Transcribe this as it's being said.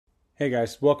Hey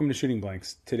guys, welcome to Shooting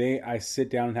Blanks. Today I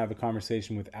sit down and have a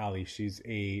conversation with Allie. She's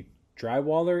a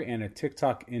drywaller and a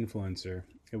TikTok influencer.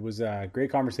 It was a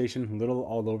great conversation, a little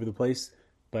all over the place,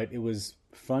 but it was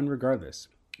fun regardless.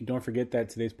 Don't forget that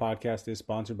today's podcast is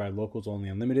sponsored by Locals Only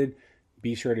Unlimited.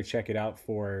 Be sure to check it out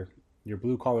for your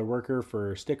blue collar worker,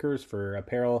 for stickers, for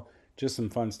apparel, just some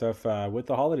fun stuff with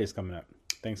the holidays coming up.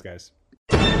 Thanks, guys.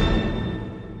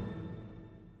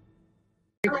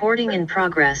 Recording in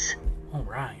progress. All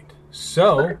right.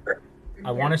 So,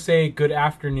 I want to say good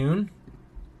afternoon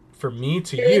for me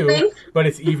to you, but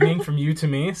it's evening from you to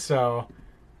me. So,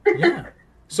 yeah.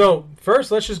 So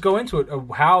first, let's just go into it.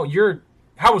 How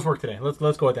was work today?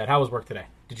 Let's go with that. How was work today?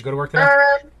 Did you go to work today?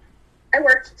 I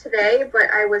worked today,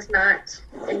 but I was not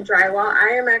in drywall. I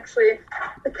am actually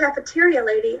the cafeteria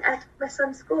lady at my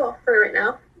son's school for right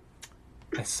now.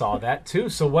 I saw that too.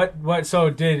 So so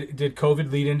did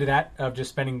COVID lead into that of just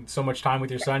spending so much time with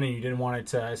your son and you didn't want it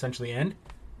to essentially end?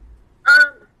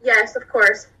 Yes, of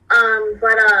course.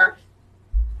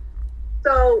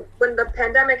 So when the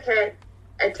pandemic hit,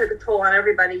 it took a toll on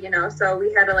everybody, so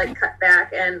we had to cut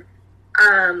back, and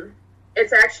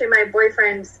it's actually my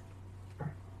boyfriend's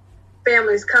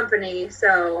family's company,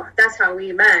 so that's how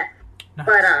we met. Nice.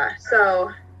 But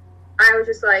so I was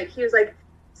just he was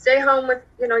stay home with,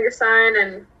 your son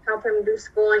and help him do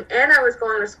schooling. And I was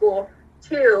going to school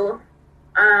too.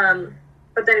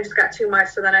 But then it just got too much.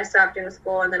 So then I stopped doing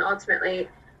school. And then ultimately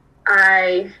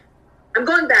I'm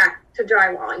going back to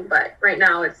drywalling, but right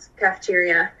now it's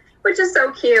cafeteria, which is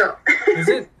so cute. Is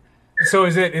it? So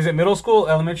is it middle school,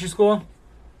 elementary school?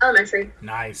 Elementary.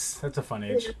 Nice. That's a fun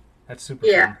age. That's super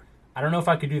fun. I don't know if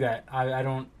I could do that.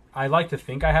 I like to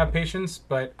think I have patience,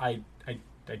 but I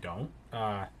don't.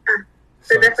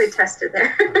 They're definitely tested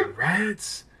there.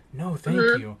 Right? No, thank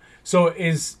you. So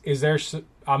is there?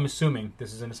 I'm assuming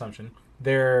this is an assumption.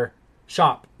 Their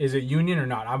shop, is it union or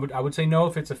not? I would say no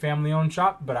if it's a family owned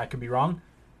shop, but I could be wrong.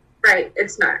 Right,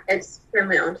 it's not. It's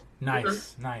family owned.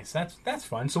 Nice, nice. That's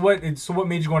fun. So what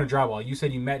made you go into drywall? You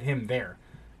said you met him there,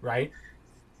 right?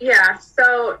 Yeah.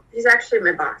 So he's actually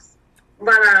my boss,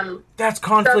 but that's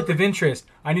conflict of interest.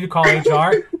 I need to call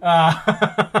HR.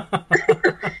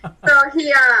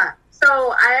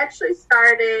 So I actually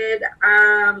started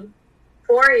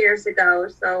 4 years ago.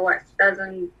 So what,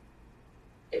 2017-ish,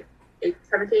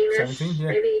 17, yeah.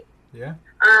 Maybe? Yeah.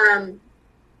 I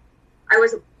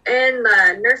was in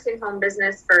the nursing home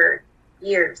business for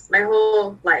years. My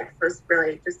whole life was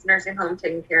really just nursing home,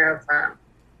 taking care of,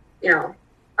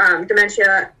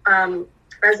 dementia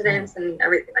residents and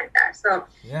everything like that. So,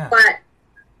 yeah. But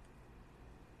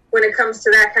when it comes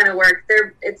to that kind of work,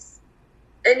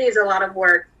 it needs a lot of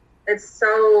work. It's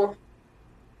so,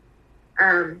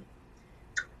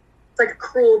 it's like a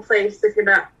cruel place if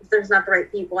there's not the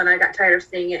right people. And I got tired of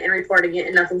seeing it and reporting it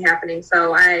and nothing happening.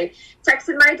 So I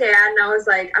texted my dad and I was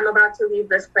like, I'm about to leave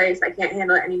this place. I can't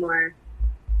handle it anymore.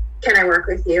 Can I work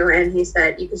with you? And he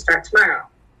said, you can start tomorrow.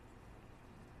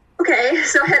 Okay.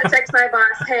 So I had to text my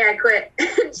boss, hey, I quit.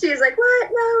 And she's like, what?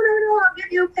 No, I'll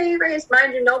give you a pay raise.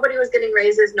 Mind you, nobody was getting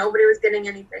raises. Nobody was getting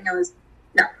anything. No.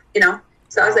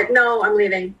 So I was like, no, I'm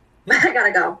leaving. I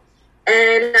gotta go.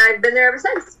 And I've been there ever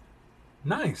since.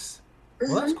 Nice.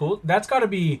 Well, that's cool. That's got to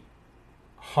be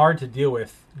hard to deal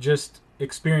with, just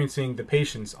experiencing the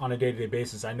patients on a day-to-day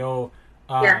basis. I know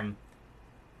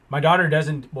my daughter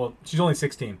she's only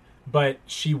 16, but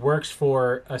she works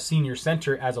for a senior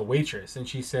center as a waitress, and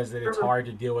she says that it's hard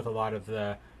to deal with a lot of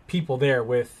the people there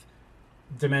with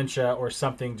dementia or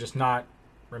something, just not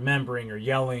remembering or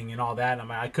yelling and all that.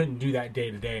 And I couldn't do that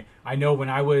day to day. I know when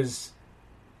I was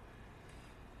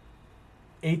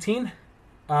 17,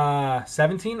 I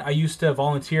used to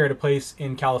volunteer at a place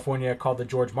in California called the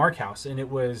George Mark House, and it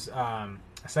was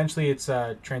essentially it's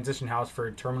a transition house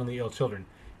for terminally ill children,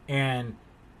 and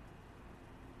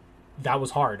that was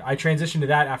hard. I transitioned to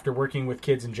that after working with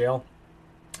kids in jail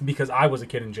because I was a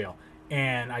kid in jail,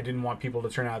 and I didn't want people to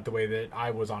turn out the way that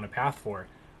I was on a path for.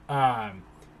 And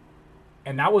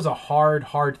that was a hard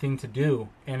thing to do,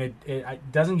 and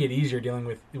it doesn't get easier dealing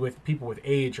with people with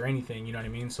age or anything, you know what I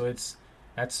mean? So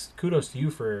that's kudos to you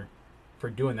for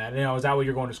doing that. Is that what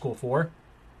you're going to school for?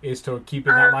 Is to keep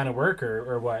in that line of work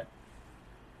or what?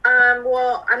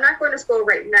 Well, I'm not going to school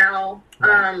right now.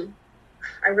 Right.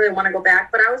 I really want to go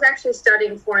back, but I was actually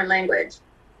studying foreign language.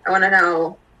 I want to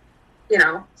know,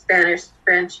 Spanish,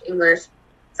 French, English.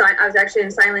 So I was actually in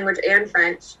sign language and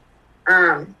French.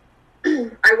 I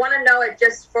want to know it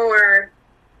just for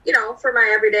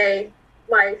my everyday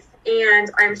life. And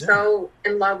I'm so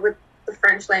in love with the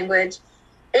French language.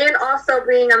 And also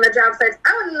being on the job sites,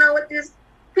 I want to know what these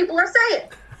people are saying.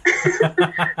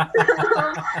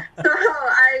 So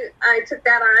I took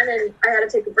that on, and I had to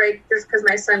take a break just because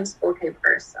my son's school came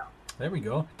first. So there we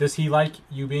go. Does he like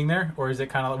you being there, or is it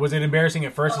kind of, was it embarrassing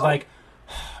at first? It's like,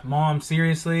 Mom,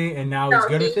 seriously, and now he's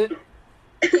good with it.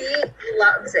 He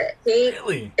loves it. He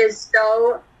really is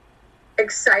so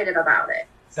excited about it.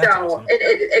 That's so awesome.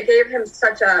 it gave him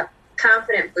such a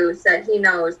confident boost that he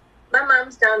knows my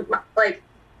mom's down. Like,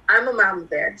 I'm a mom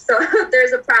there, so if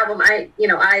there's a problem, I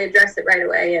address it right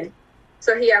away, and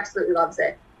so he absolutely loves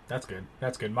it. That's good.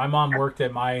 That's good. My mom worked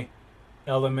at my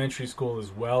elementary school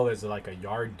as well as like a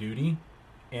yard duty,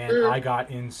 and I got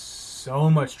in so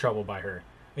much trouble by her.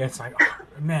 It's like, oh,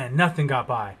 man, nothing got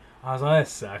by. I was like, that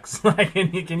sucks. Like,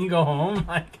 can you go home?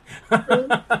 Like,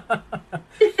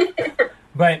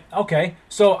 but okay.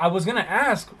 So I was gonna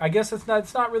ask. I guess it's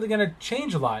not really gonna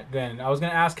change a lot. Then I was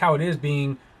gonna ask how it is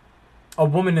being a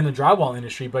woman in the drywall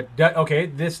industry. But okay,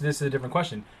 this is a different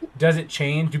question. Does it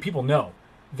change? Do people know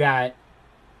that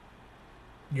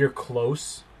you're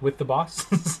close with the boss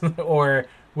or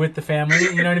with the family?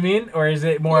 You know what I mean? Or is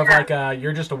it more of like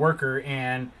you're just a worker,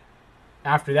 and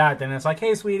after that, then it's like,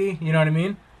 hey, sweetie, you know what I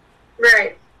mean?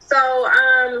 Right. So,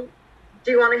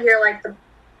 do you want to hear like the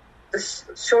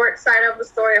short side of the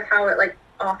story of how it like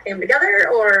all came together,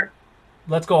 or?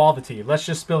 Let's go all the tea. Let's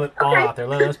just spill it all out there.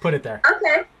 Let's put it there.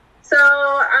 Okay. So,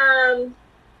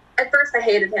 at first I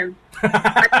hated him.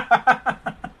 I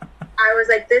was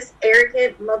like, this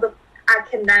arrogant mother. I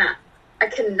cannot.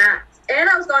 And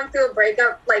I was going through a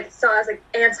breakup, like, so I was like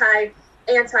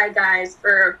anti guys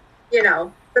for,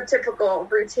 the typical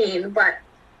routine, but,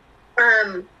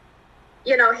 I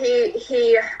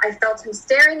felt him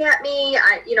staring at me.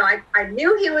 I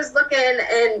knew he was looking,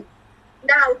 and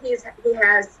now he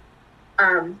has,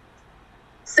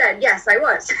 said, yes, I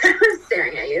was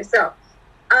staring at you. So,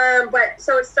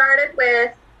 so it started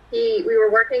with, we were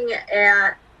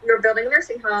building a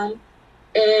nursing home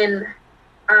in,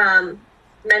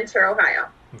 Mentor, Ohio.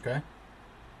 Okay.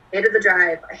 Hated the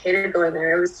drive. I hated going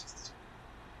there. It was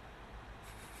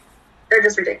they're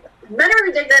just ridiculous. Men are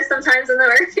ridiculous sometimes in the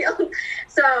work field.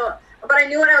 So, but I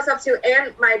knew what I was up to,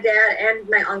 and my dad and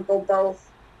my uncle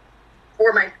both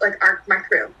were my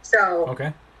crew. So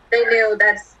okay. They knew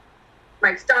that's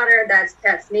Mike's daughter, that's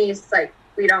Kat's niece. Like,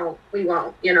 we won't,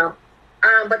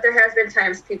 but there has been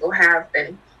times people have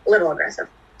been a little aggressive.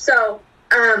 So,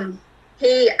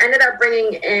 he ended up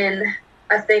bringing in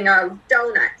a thing of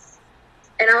donuts,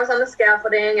 and I was on the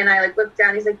scaffolding, and I looked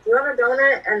down. He's like, "Do you want a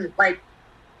donut?" And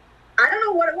I don't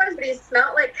know what it was, but he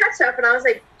smelled like ketchup, and I was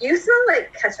like, "You smell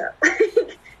like ketchup."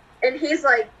 And he's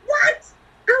like, "What?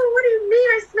 Oh, what do you mean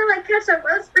I smell like ketchup?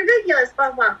 Well, that's ridiculous."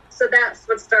 Blah blah. So that's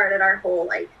what started our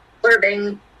whole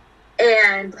flirting,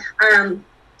 and I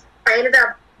ended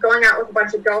up going out with a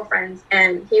bunch of girlfriends,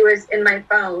 and he was in my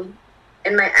phone.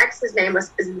 And my ex's name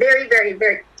is very, very,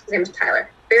 very, his name was Tyler,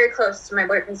 very close to my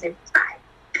boyfriend's name, Ty.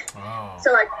 Oh.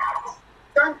 So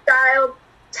don't dial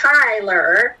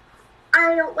Tyler.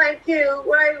 I don't like you.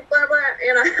 Why, blah,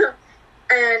 blah,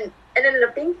 and it ended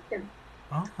up being him.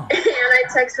 Oh. And I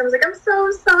texted him, I was like, I'm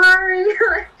so sorry.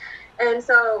 And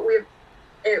so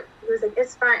he was like,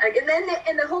 it's fine.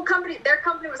 And the whole company, their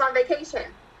company was on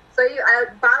vacation. So I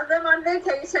bothered them on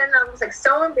vacation. I was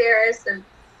so embarrassed, and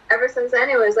ever since then,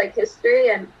 it was history,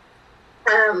 and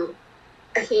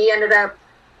we ended up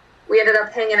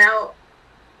hanging out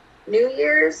New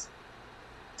Year's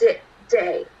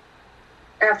Day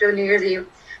after New Year's Eve,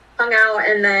 hung out,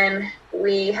 and then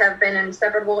we have been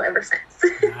inseparable ever since.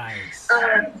 Nice.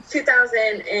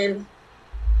 2000, and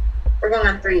we're going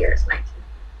on 3 years, 19.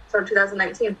 So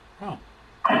 2019. Oh.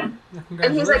 And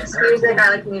he's music,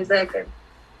 I like music,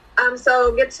 and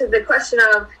so get to the question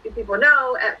of, do people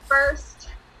know? At first,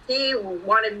 he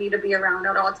wanted me to be around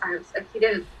at all times.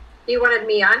 He wanted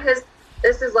me on this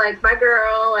is my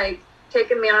girl,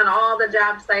 taking me on all the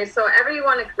job sites. So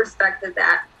everyone respected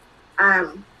that.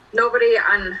 Nobody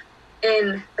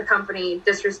in the company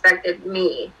disrespected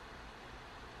me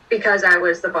because I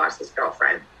was the boss's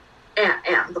girlfriend and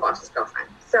am the boss's girlfriend.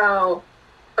 So,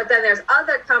 but then there's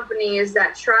other companies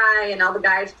that try, and all the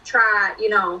guys try,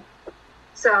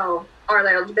 so, or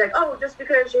they'll be like, oh, just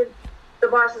because you're the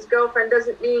boss's girlfriend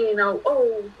doesn't mean,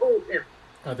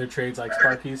 Other trades like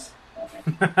Sparkies.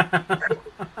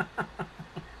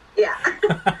 Yeah.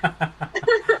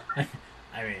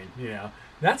 I mean,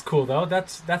 that's cool though.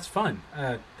 That's fun.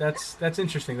 That's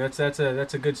interesting. That's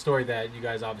a good story that you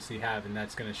guys obviously have, and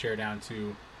that's going to share down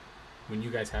to when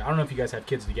you guys have. I don't know if you guys have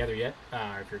kids together yet.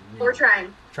 If we're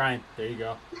trying. Trying. There you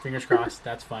go. Fingers crossed.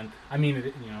 That's fun. I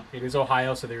mean, it is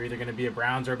Ohio, so they're either going to be a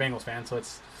Browns or a Bengals fan. So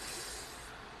it's.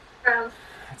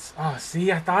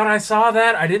 See, I thought I saw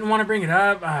that. I didn't want to bring it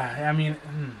up. I mean,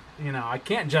 I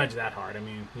can't judge that hard. I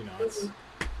mean, it's,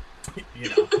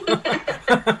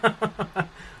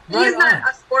 He's not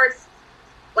a sports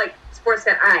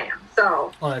fan. I am.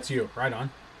 So. Oh, that's you. Right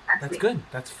on. That's me. Good.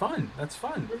 That's fun.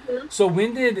 Mm-hmm. So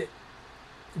when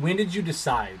did you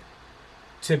decide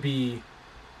to be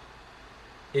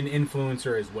an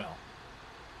influencer as well?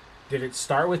 Did it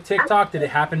start with TikTok? Did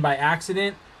it happen by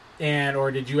accident?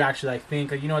 Or did you actually think,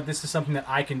 this is something that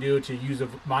I can do to use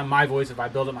my voice if I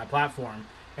build up my platform,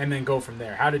 and then go from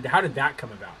there? How did that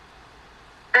come about?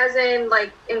 As in,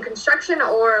 in construction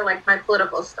or my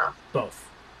political stuff? Both.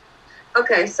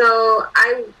 Okay, so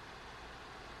I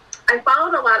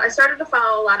followed a lot. I started to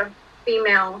follow a lot of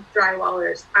female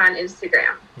drywallers on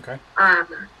Instagram. Okay.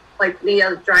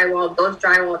 Those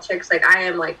drywall chicks. I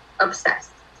am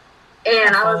obsessed.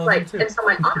 And I was and so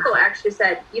my uncle actually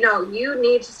said, you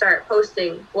need to start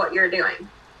posting what you're doing.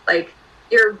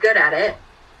 You're good at it.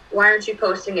 Why aren't you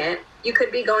posting it? You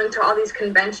could be going to all these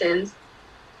conventions.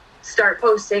 Start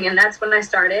posting. And that's when I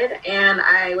started. And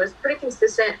I was pretty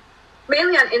consistent,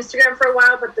 mainly on Instagram for a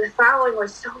while, but the following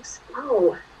was so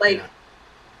slow. I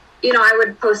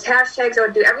would post hashtags. I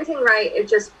would do everything right. It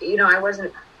just, I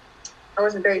wasn't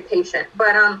very patient.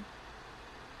 But, and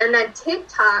then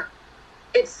TikTok,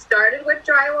 it started with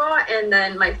drywall, and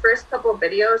then my first couple of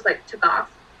videos took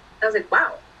off. I was like,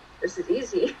 wow, this is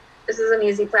easy. This is an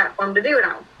easy platform to do it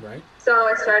on. Right. So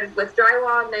I started with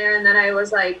drywall in there, and then I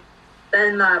was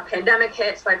then the pandemic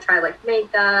hit, so I tried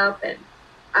makeup, and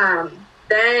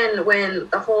then when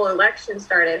the whole election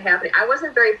started happening, I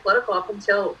wasn't very political up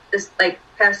until this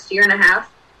past year and a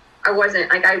half. I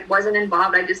wasn't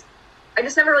involved. I just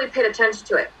never really paid attention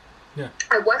to it. Yeah.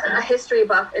 I wasn't a history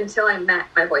buff until I met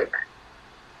my boyfriend.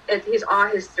 He's all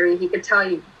history. He could tell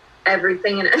you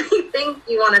everything and anything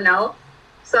you want to know.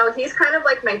 So he's kind of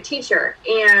like my teacher.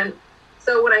 And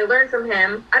so when I learned from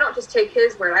him, I don't just take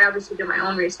his word. I obviously do my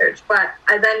own research. But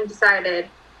I then decided,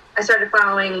 I started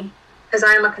following, because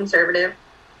I am a conservative.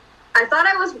 I thought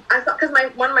because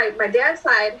my dad's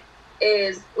side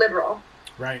is liberal.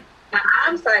 Right. My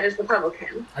mom's side is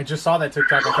Republican. I just saw that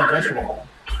TikTok, I think, yesterday.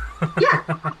 Yeah.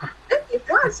 It's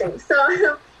watching.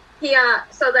 So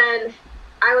so then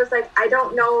I was I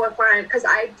don't know if because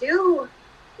I do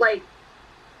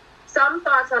some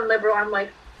thoughts on liberal, I'm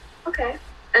okay.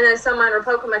 And then some on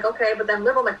Republican, I'm okay, but then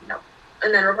liberal, no.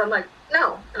 And then Republican,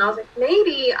 no. And I was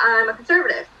maybe I'm a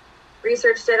conservative.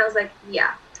 Researched it, I was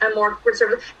yeah, I'm more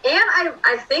conservative. And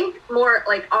I think more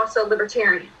also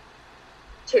libertarian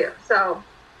too. So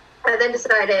I then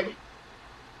decided,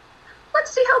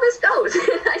 let's see how this goes.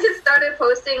 I just started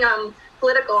posting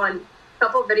political, and a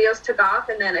couple videos took off,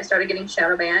 and then I started getting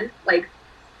shadow banned. I'm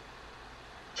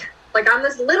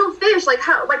this little fish.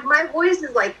 How my voice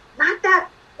is not that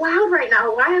loud right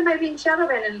now. Why am I being shadow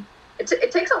banned? And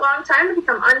it takes a long time to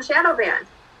become unshadow banned,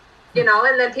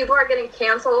 And then people are getting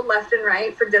canceled left and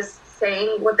right for just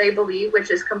saying what they believe, which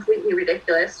is completely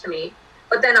ridiculous to me.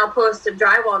 But then I'll post a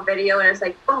drywall video, and it's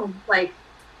boom,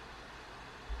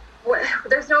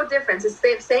 there's no difference. It's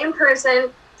the same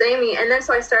person, same me. And then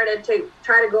so I started to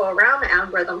try to go around the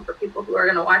algorithm for people who are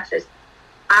going to watch this.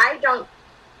 I don't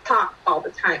talk all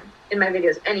the time in my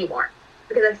videos anymore,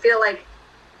 because I feel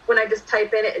when I just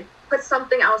type in it puts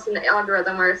something else in the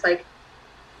algorithm where it's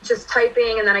just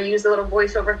typing, and then I use a little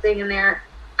voiceover thing in there.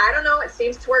 I don't know. It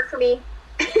seems to work for me.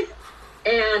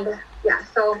 And yeah,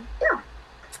 so yeah.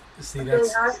 See,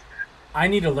 I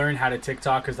need to learn how to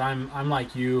TikTok, because I'm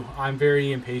like you. I'm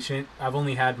very impatient. I've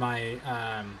only had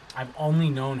I've only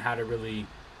known how to really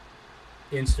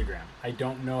Instagram. I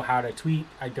don't know how to tweet.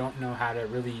 I don't know how to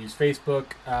really use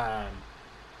Facebook.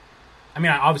 I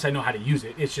mean, obviously I know how to use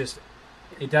it. It's just,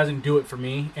 it doesn't do it for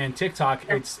me. And TikTok,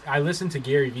 I listen to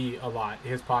Gary Vee a lot,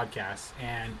 his podcasts,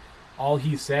 and all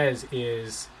he says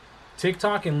is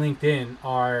TikTok and LinkedIn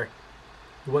are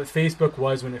what Facebook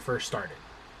was when it first started.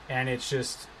 And it's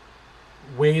just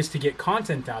ways to get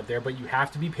content out there, but you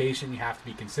have to be patient, you have to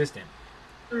be consistent.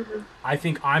 Mm-hmm. I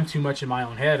think I'm too much in my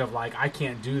own head of I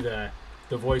can't do the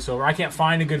voiceover. I can't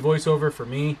find a good voiceover for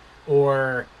me,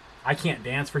 or I can't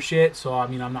dance for shit, so I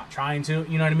mean I'm not trying to,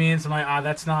 you know what I mean? So I'm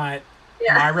that's not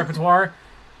my repertoire.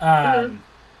 But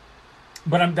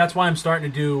that's why I'm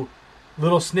starting to do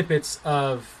little snippets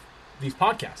of these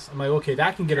podcasts. I'm okay,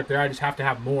 that can get up there. I just have to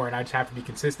have more, and I just have to be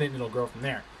consistent, and it'll grow from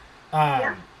there.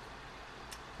 But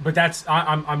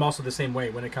I'm also the same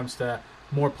way when it comes to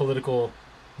more political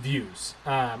views.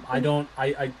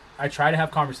 I try to have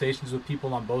conversations with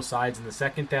people on both sides, and the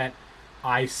second that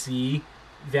I see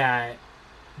that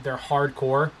they're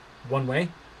hardcore one way,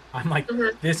 I'm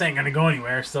this ain't gonna go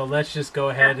anywhere, so let's just go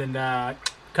ahead and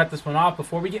cut this one off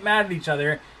before we get mad at each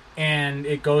other and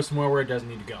it goes somewhere where it doesn't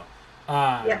need to go.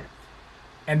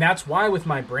 And that's why with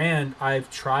my brand, I've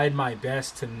tried my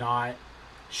best to not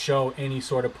show any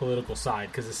sort of political side,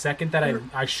 because the second that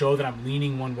I show that I'm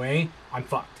leaning one way, I'm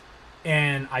fucked.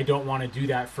 And I don't want to do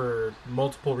that for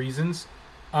multiple reasons.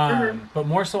 But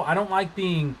more so, I don't like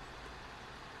being,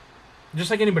 just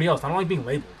like anybody else, I don't like being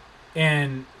labeled.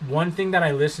 And one thing that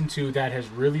I listened to that has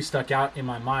really stuck out in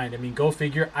my mind, I mean, go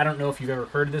figure, I don't know if you've ever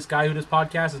heard of this guy who does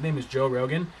podcasts. His name is Joe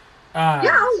Rogan.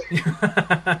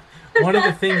 One of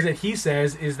the things that he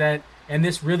says is that, and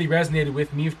this really resonated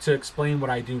with me to explain what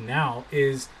I do now,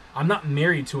 is I'm not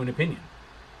married to an opinion.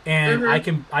 And I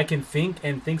can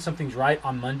think something's right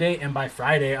on Monday, and by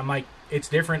Friday I'm like, it's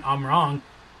different, I'm wrong.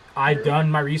 I've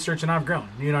done my research and I've grown.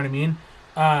 You know what I mean?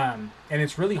 And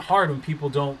it's really hard when people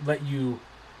don't let you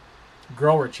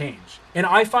grow or change. And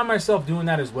I find myself doing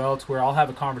that as well, to where I'll have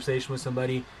a conversation with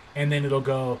somebody and then it'll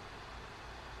go,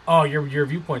 oh, your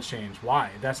viewpoint's changed.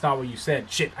 Why? That's not what you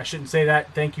said. Shit, I shouldn't say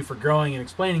that. Thank you for growing and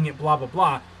explaining it, blah, blah,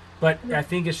 blah. But I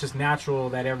think it's just natural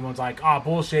that everyone's like, oh,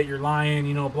 bullshit, you're lying,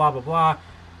 you know, blah, blah, blah.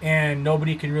 And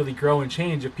nobody can really grow and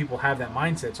change if people have that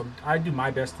mindset. So I do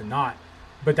my best to not.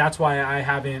 But that's why I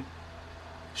haven't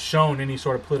shown any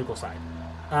sort of political side.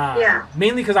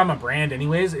 Mainly because I'm a brand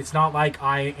anyways. It's not like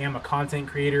I am a content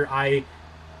creator. I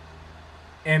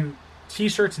am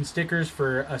t-shirts and stickers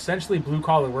for essentially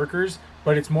blue-collar workers,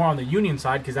 but it's more on the union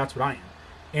side because that's what I am.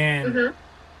 And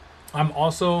I'm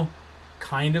also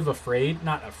kind of afraid,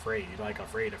 not afraid, like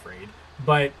afraid,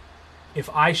 but if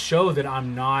I show that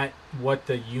I'm not what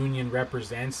the union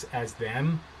represents as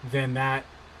them, then that,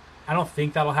 I don't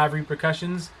think that'll have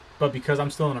repercussions, but because I'm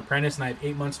still an apprentice and I have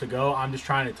 8 months to go, I'm just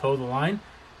trying to toe the line,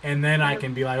 and then I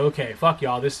can be like, okay, fuck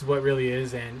y'all, this is what really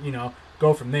is, and, you know,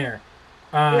 go from there.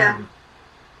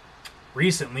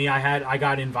 Recently, I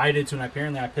got invited to, and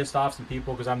apparently I pissed off some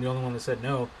people because I'm the only one that said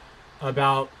no,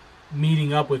 about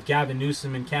meeting up with Gavin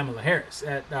Newsom and Kamala Harris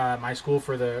at my school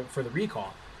for the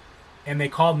recall. And they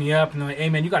called me up and they're like, hey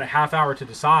man, you got a half hour to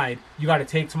decide. You got to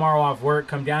take tomorrow off work,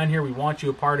 come down here. We want you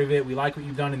a part of it. We like what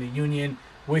you've done in the union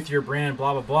with your brand,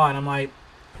 blah, blah, blah. And I'm like,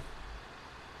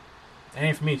 that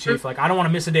ain't for me, chief. Like, I don't want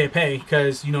to miss a day of pay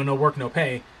because, you know, no work, no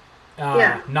pay.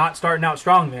 Not starting out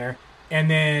strong there. And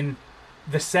then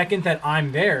the second that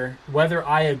I'm there, whether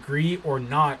I agree or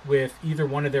not with either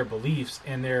one of their beliefs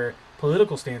and their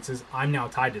political stances, I'm now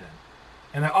tied to them.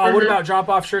 And like, oh, what about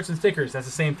drop-off shirts and stickers? That's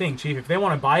the same thing, chief. If they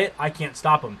want to buy it, I can't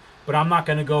stop them. But I'm not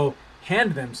going to go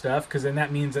hand them stuff, because then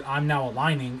that means that I'm now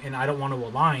aligning, and I don't want to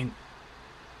align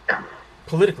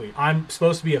politically. I'm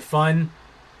supposed to be a fun,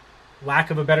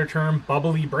 lack of a better term,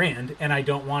 bubbly brand, and I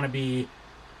don't want to be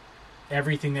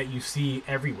everything that you see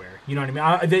everywhere. You know what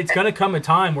I mean? It's going to come a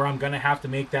time where I'm going to have to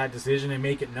make that decision and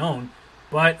make it known.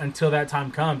 But until that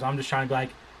time comes, I'm just trying to be like,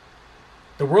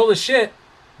 the world is shit,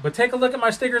 but take a look at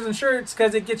my stickers and shirts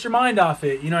because it gets your mind off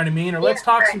it. You know what I mean? Or let's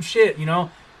talk some shit, you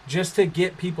know, just to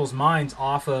get people's minds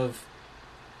off of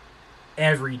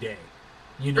every day,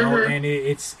 you know? And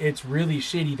it's really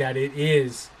shitty that it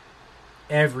is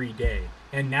every day.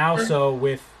 And now, so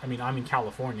with, I mean, I'm in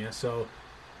California, so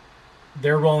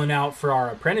they're rolling out for our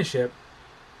apprenticeship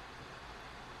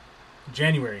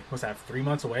January. What's that, 3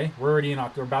 months away? We're already in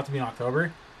October, about to be in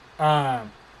October.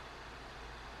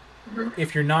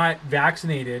 If you're not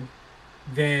vaccinated,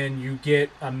 then you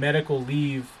get a medical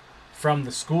leave from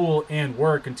the school and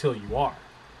work until you are.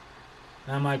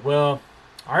 And I'm like, well,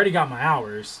 I already got my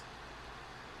hours.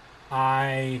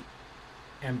 I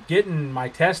am getting my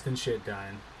test and shit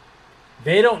done.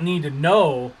 They don't need to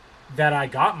know that I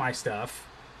got my stuff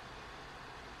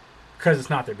because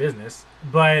it's not their business.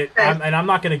 But I'm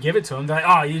not going to give it to them. They're like,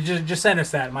 oh, you just send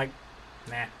us that. I'm like,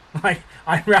 nah. Like,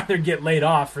 I'd rather get laid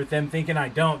off for them thinking I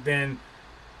don't than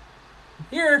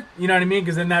here. You know what I mean?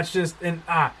 Because then that's just, and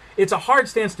it's a hard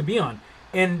stance to be on.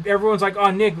 And everyone's like,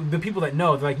 oh, Nick, the people that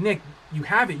know, they're like, Nick, you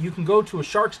have it. You can go to a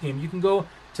Sharks game. You can go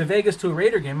to Vegas to a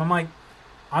Raider game. I'm like,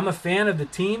 I'm a fan of the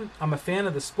team. I'm a fan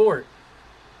of the sport.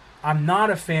 I'm not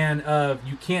a fan of,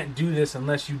 you can't do this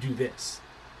unless you do this.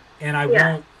 And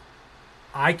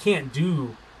I can't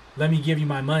do, let me give you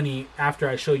my money after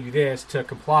I show you this to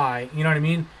comply. You know what I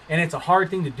mean? And it's a hard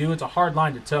thing to do. It's a hard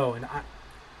line to toe. And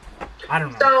I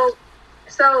don't know.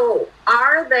 So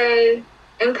are they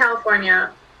in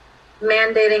California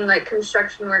mandating like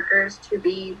construction workers to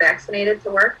be vaccinated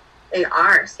to work? They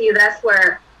are. See, that's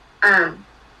where the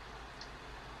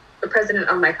president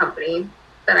of my company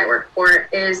that I work for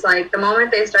is like, the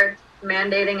moment they start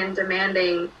mandating and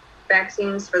demanding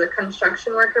vaccines for the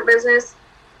construction worker business,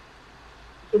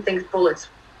 he thinks bullets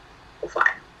will fly.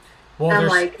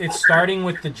 Well, it's starting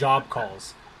with the job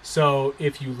calls. So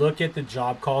if you look at the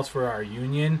job calls for our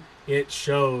union, it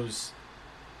shows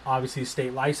obviously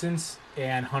state license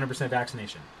and 100%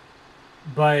 vaccination.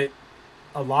 But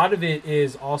a lot of it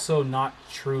is also not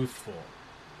truthful.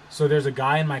 So there's a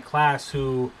guy in my class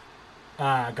who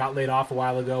got laid off a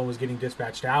while ago and was getting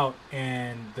dispatched out,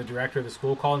 and the director of the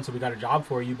school called and said, "We got a job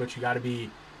for you, but you got to be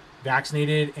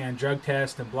vaccinated and drug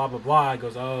test and blah blah blah." He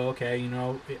goes, "Oh, okay,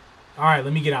 all right,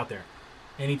 let me get out there."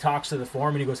 And he talks to the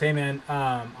foreman. He goes, "Hey man,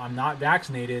 I'm not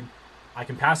vaccinated. I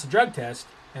can pass the drug test."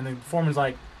 And the foreman's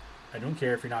like, "I don't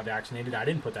care if you're not vaccinated. I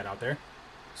didn't put that out there."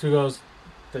 So he goes,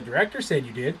 "The director said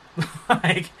you did."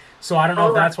 So I don't know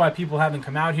if that's why people haven't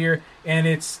come out here. And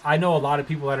I know a lot of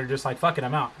people that are just like, "Fuck it,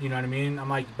 I'm out." You know what I mean? I'm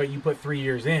like, but you put 3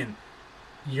 years in.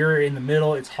 You're in the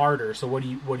middle. It's harder. So what do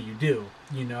you do?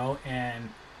 And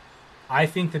I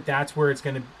think that's where I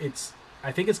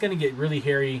think it's gonna get really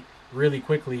hairy really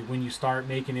quickly when you start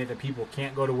making it that people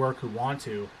can't go to work who want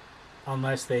to,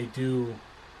 unless they do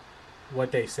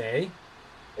what they say.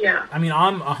 Yeah. I mean,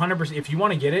 I'm 100%. If you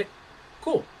want to get it,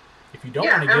 cool. If you don't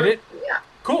want to get it,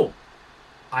 cool.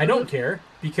 I don't care,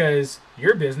 because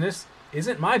your business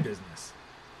isn't my business.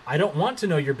 I don't want to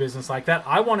know your business like that.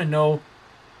 I want to know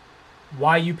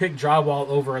why you pick drywall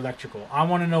over electrical. I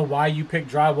want to know why you pick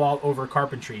drywall over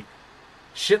carpentry.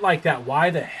 Shit like that. Why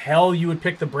the hell you would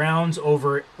pick the Browns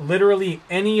over literally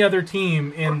any other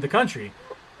team in the country.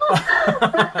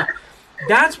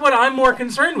 That's what I'm more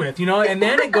concerned with, and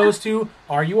then it goes to,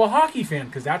 are you a hockey fan?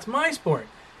 Because that's my sport.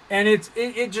 And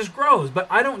it just grows. But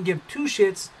I don't give two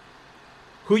shits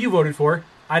who you voted for.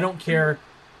 I don't care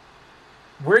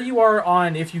where you are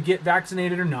on if you get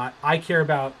vaccinated or not. I care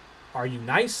about, are you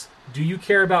nice? Do you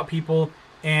care about people?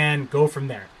 And go from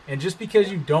there. And just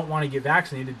because you don't want to get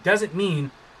vaccinated doesn't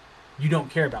mean you don't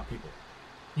care about people.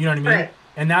 You know what I mean? Right.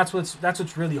 And that's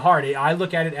what's really hard. I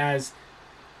look at it as,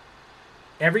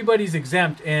 everybody's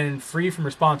exempt and free from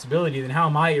responsibility, then how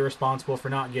am I irresponsible for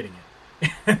not getting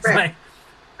it? It's right.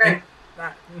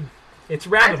 It's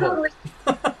rabbit hole.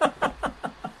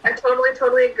 I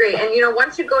totally agree. And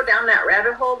once you go down that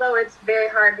rabbit hole, though, it's very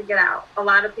hard to get out. A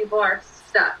lot of people are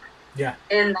stuck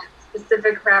in that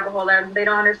specific rabbit hole. They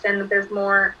don't understand that there's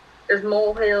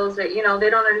molehills, that, they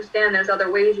don't understand there's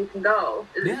other ways you can go.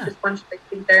 It's just once they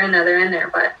think they're in there.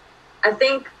 But I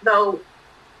think, though,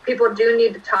 people do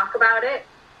need to talk about it,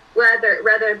 whether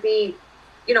it be,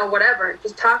 whatever,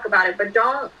 just talk about it. But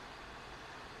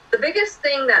the biggest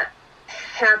thing that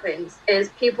happens is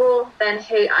people then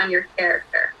hate on your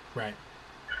character. Right.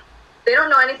 They don't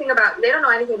know anything about,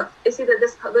 they see that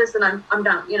this and I'm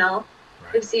done,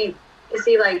 Right. They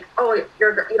see like, oh, you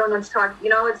don't know what to talk,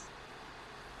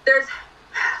 there's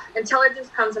intelligence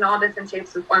comes in all different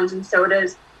shapes and forms, and so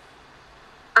does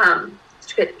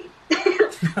stupidity.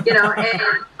 And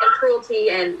cruelty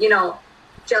and,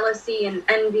 jealousy and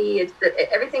envy.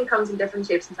 Everything comes in different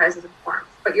shapes and sizes and forms.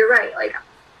 But you're right. Like,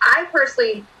 I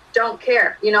personally don't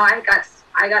care. I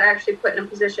got actually put in a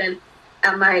position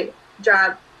at my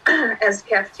job as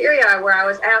cafeteria where I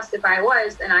was asked if I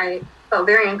was, and I felt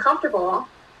very uncomfortable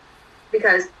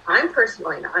because I'm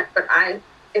personally not. But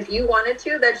if you wanted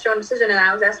to, that's your own decision. And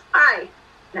I was asked why,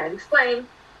 and I'd explain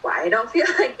why I don't feel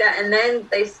like that. And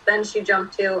then she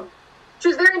jumped to. She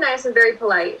was very nice and very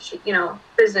polite. She,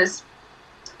 business.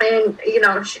 And,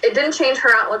 it didn't change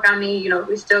her outlook on me.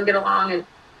 We still get along.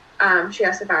 And she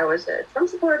asked if I was a Trump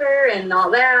supporter and all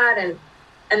that. And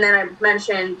then I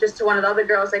mentioned just to one of the other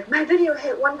girls, like, my video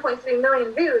hit 1.3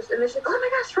 million views. And then she's like, oh, my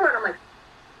gosh, Troy. I'm like,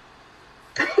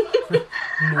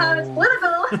 it's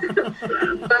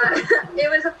political. But it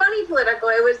was a funny political.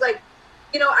 It was like,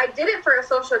 I did it for a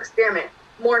social experiment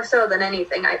more so than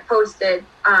anything. I posted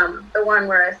the one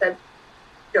where I said,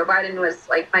 Joe Biden was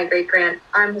like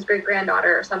I'm his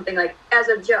great-granddaughter or something, like, as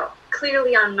a joke.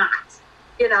 Clearly I'm not,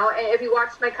 and if you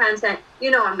watch my content,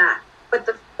 I'm not. But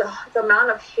the amount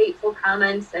of hateful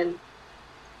comments, and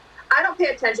I don't pay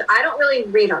attention. I don't really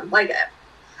read them. Like,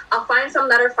 I'll find some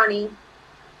that are funny,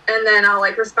 and then I'll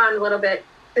like respond a little bit,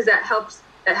 because that helps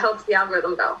the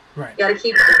algorithm go. Right. You got to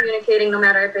keep communicating no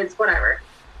matter if it's whatever.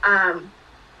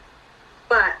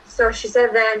 But so she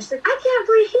said that, and she's like, I can't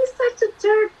believe he's such a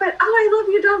jerk, but I love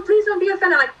you, please don't be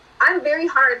offended. I'm like, I'm very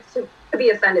hard to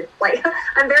be offended. Like,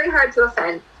 I'm very hard to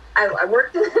offend. I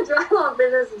worked in the drywall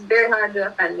business. It's very hard to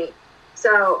offend me.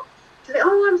 So she's like,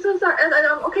 oh, I'm so sorry. And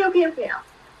I'm okay.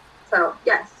 So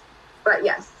yes. But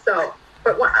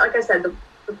like I said,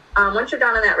 once you're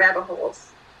down in that rabbit hole,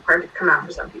 it's hard to come out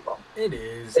for some people. It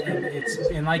is.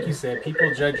 And like you said,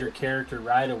 people judge your character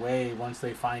right away once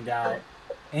they find out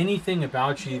anything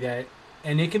about you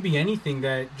and it could be anything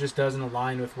that just doesn't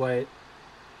align with what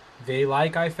they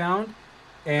like, I found.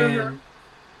 And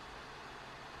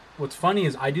what's funny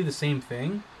is I do the same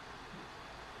thing,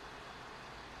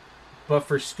 but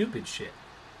for stupid shit.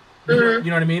 You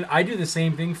know what I mean? I do the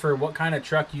same thing for what kind of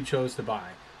truck you chose to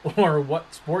buy or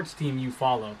what sports team you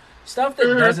follow. Stuff that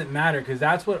doesn't matter, because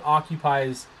that's what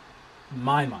occupies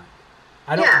my mind.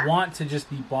 I don't want to just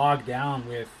be bogged down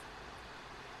with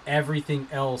everything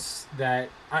else that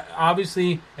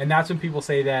obviously, and that's when people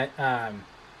say that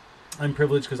I'm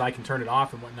privileged because I can turn it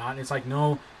off and whatnot. And it's like,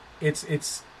 no,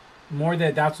 it's more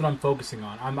that that's what I'm focusing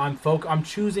on. I'm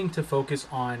choosing to focus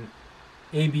on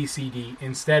ABCD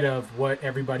instead of what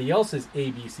everybody else's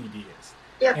ABCD is.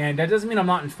 Yep. And that doesn't mean I'm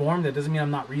not informed. That doesn't mean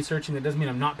I'm not researching. That doesn't mean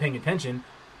I'm not paying attention.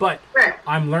 But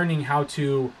I'm learning how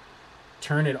to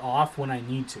turn it off when I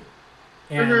need to.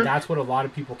 And that's what a lot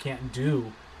of people can't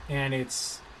do. And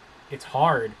it's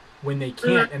hard when they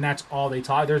can't, and that's all they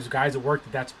talk. There's guys at work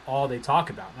that's all they talk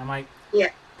about. And I'm like, I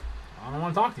don't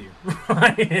want to talk to you.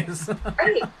 Right.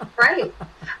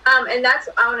 And that's,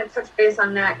 I want to touch base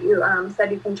on that. You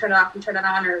said you can turn it off and turn it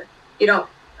on, or you don't,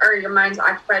 or your mind's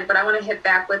occupied. But I want to hit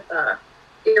back with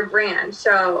your brand.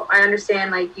 So I understand,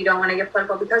 like, you don't want to get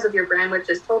political because of your brand, which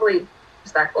is totally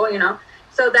respectful, you know.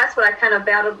 So that's what I kind of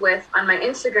battled with on my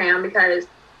Instagram, because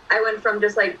I went from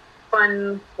just like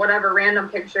fun, whatever, random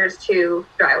pictures to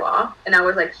drywall, and I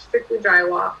was like strictly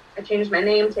drywall. I changed my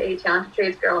name to A Talented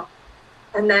Trades Girl.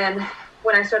 And then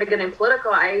when I started getting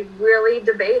political, I really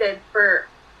debated for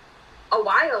a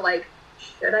while, like,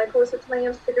 should I post it to my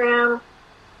Instagram?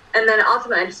 And then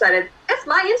ultimately I decided, it's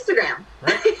my Instagram.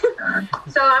 Right.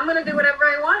 So I'm going to do whatever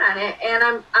I want on it.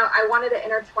 And I wanted to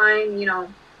intertwine, you know,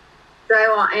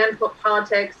 drywall and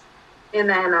politics, and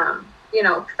then, you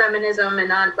know, feminism, and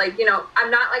not like, you know,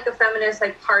 I'm not like a feminist,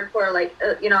 like hardcore, like,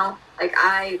 you know, like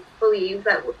I believe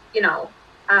that, you know,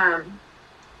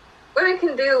 women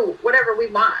can do whatever we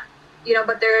want, you know,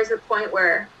 but there is a point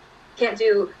where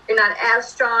you're not as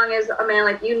strong as a man.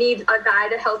 Like, you need a guy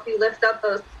to help you lift up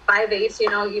those 5/8, you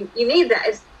know, you need that.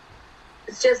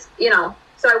 It's just, you know,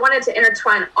 so I wanted to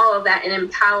intertwine all of that and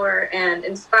empower and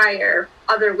inspire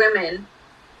other women,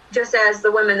 just as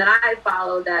the women that I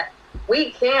follow, that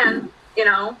we can, you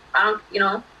know,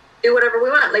 do whatever we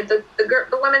want. Like the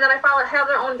women that I follow have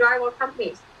their own drywall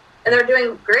companies, and they're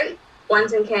doing great.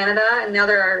 One's in Canada and the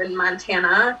other are in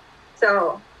Montana.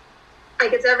 So,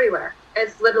 like, it's everywhere.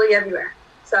 It's literally everywhere.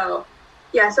 So,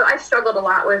 yeah, so I struggled a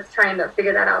lot with trying to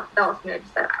figure that out. That was me. I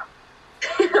just said,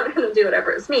 I'm going to do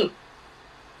whatever. It's me.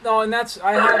 No, and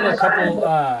I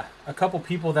have a couple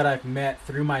people that I've met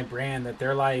through my brand that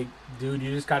they're like, dude,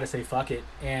 you just got to say fuck it,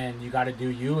 and you got to do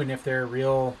you. And if they're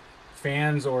real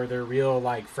fans or they're real,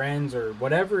 like, friends or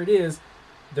whatever it is,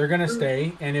 they're going to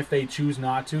stay. And if they choose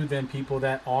not to, then people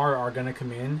that are going to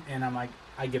come in. And I'm like,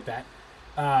 I get that.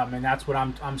 And that's what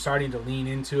I'm starting to lean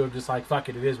into, of just like, fuck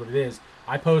it, it is what it is.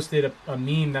 I posted a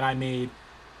meme that I made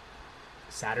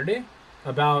Saturday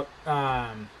about,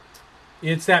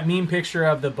 it's that meme picture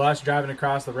of the bus driving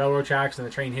across the railroad tracks and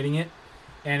the train hitting it.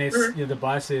 And it's, you know, the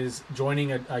bus is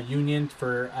joining a union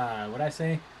for, what'd I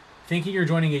say? Thinking you're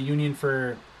joining a union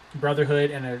for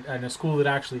brotherhood and a school that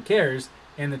actually cares.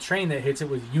 And the train that hits it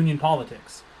was union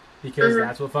politics, because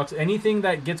that's what fucks. Anything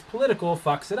that gets political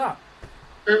fucks it up.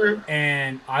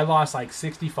 And I lost like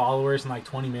 60 followers in like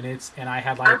 20 minutes, and I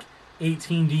had like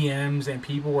 18 DMs, and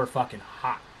people were fucking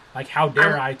hot. Like, how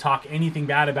dare I talk anything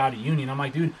bad about a union? I'm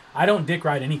like, dude, I don't dick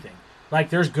ride anything. Like,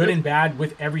 there's good and bad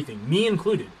with everything, me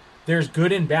included. There's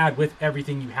good and bad with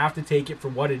everything. You have to take it for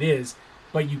what it is,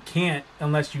 but you can't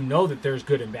unless you know that there's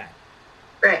good and bad.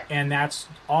 Right. And that's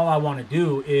all I want to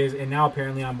do is, and now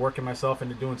apparently I'm working myself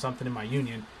into doing something in my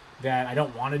union that I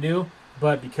don't want to do,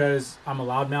 but because I'm a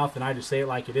loudmouth and I just say it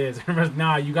like it is, everyone's,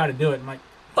 nah, you got to do it. I'm like,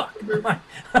 fuck.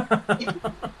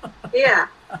 Yeah.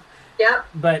 Yep.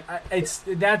 But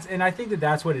and I think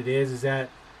that's what it is that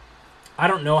I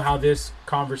don't know how this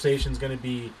conversation is going to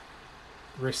be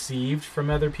received from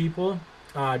other people.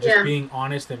 Being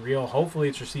honest and real. Hopefully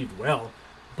it's received well,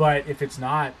 but if it's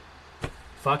not,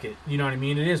 fuck it. You know what I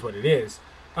mean? It is what it is.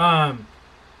 People are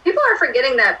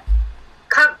forgetting that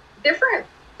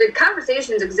the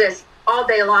conversations exist all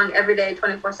day long, every day,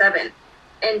 24/7.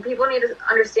 And people need to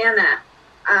understand that.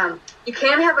 You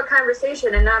can have a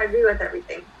conversation and not agree with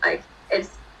everything. Like,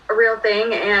 it's a real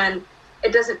thing, and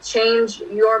it doesn't change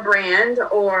your brand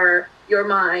or your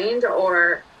mind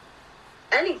or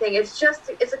anything. It's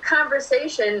a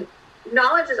conversation.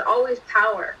 Knowledge is always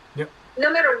power. Yep.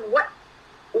 No matter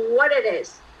what it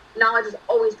is, knowledge is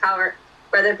always power,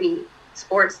 whether it be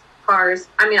sports, cars.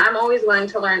 I mean, I'm always willing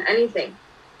to learn everything.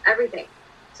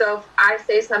 So if I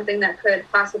say something that could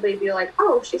possibly be like,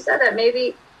 oh, she said that,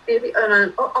 maybe,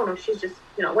 oh no, she's just,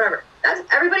 you know, whatever.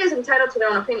 everybody's entitled to their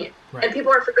own opinion. Right. And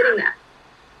people are forgetting that.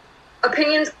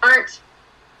 Opinions aren't,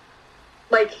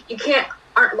 like,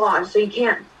 aren't laws, so you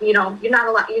can't, you're not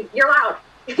allowed, you're allowed.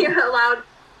 You're allowed,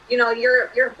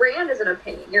 your brand is an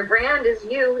opinion. Your brand is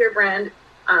you, your brand,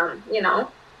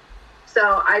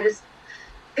 So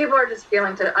people are just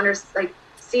failing to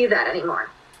see that anymore.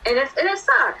 And it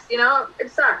sucks,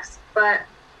 it sucks. But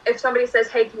if somebody says,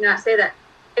 hey, can you not say that?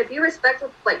 If you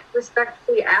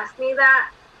respectfully ask me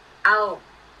that, I'll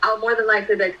more than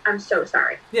likely be like, I'm so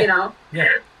sorry, Yeah.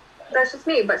 That's just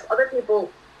me. But other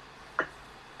people,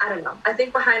 I don't know. I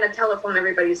think behind a telephone,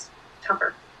 everybody's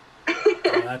tougher.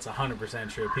 Well, that's 100%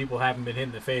 true. People haven't been hit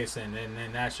in the face, and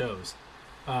that shows.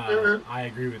 I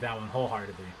agree with that one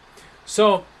wholeheartedly.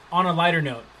 So, on a lighter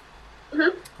note,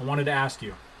 I wanted to ask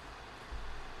you,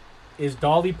 is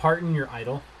Dolly Parton your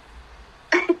idol?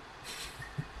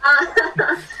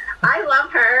 I love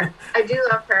her. I do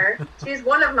love her. She's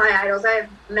one of my idols. I have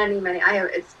many.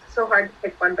 It's so hard to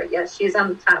pick one, but yes, she's on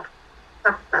the top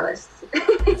of my list.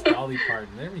 It's Dolly Parton.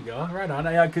 There we go. Right on.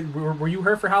 Were you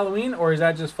her for Halloween, or is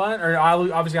that just fun? Or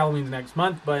obviously Halloween's next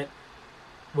month, but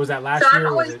was that last year?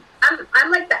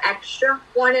 I'm like the extra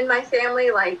one in my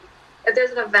family. Like, if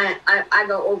there's an event, I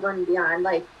go over and beyond.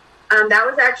 Like, that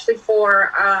was actually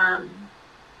for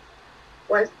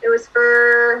it was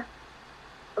for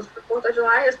 4th of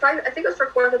July. I think it was for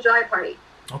 4th of July party.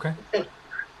 Okay. I think.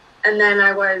 And then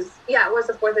it was the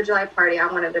 4th of July party. I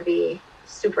wanted to be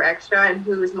super extra, and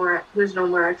who's no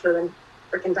more extra than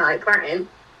freaking Dolly Parton.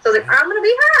 So I was like, I'm gonna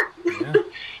be her. Yeah.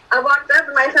 I walked up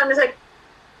and my son was like,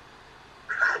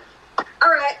 all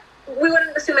right, we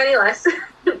wouldn't assume any less.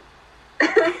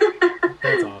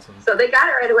 That's awesome. So they got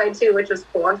it right away too, which was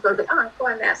cool. So I was like, oh, cool,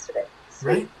 I'm asked today.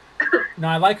 Right. No,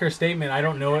 I like her statement. I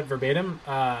don't know it verbatim,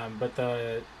 but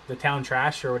the town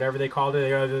trash or whatever they called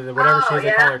it, whatever she is,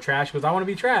 they call her trash. She goes, I want to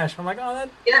be trash. I'm like,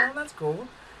 that's cool.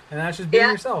 And that's just being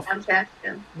yourself. I'm trash.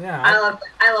 Yeah.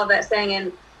 I love that saying.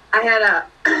 And I had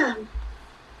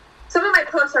some of my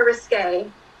posts are risque.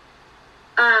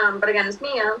 But again, it's me.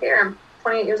 I don't care. I'm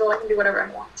 28 years old. I can do whatever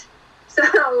I want.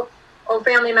 So a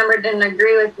family member didn't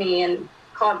agree with me and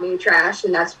called me trash,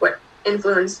 and that's what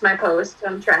influenced my post.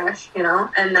 I'm trash, and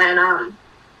then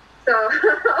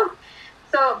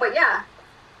but yeah,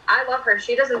 I love her.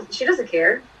 She doesn't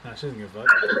care. No, she doesn't give a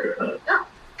fuck. No.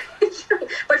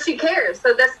 But she cares.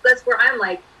 So that's where I'm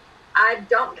like, I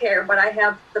don't care, but I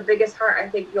have the biggest heart I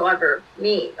think you'll ever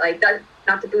meet. Like, that,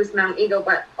 not to boost my own ego,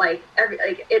 but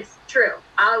it's true.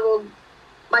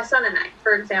 My son and I,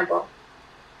 for example,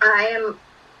 I am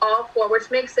all for,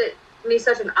 which makes me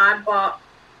such an oddball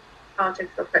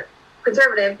politics real quick,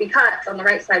 conservative, because on the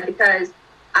right side, because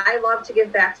I love to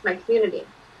give back to my community.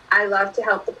 I love to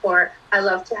help the poor. I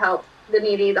love to help the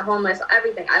needy, the homeless,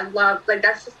 everything. I love,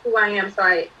 that's just who I am. So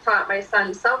I taught my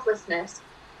son selflessness,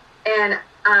 and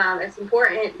it's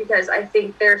important because I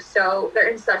think they're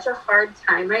in such a hard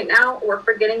time right now. We're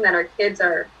forgetting that our kids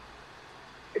are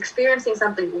experiencing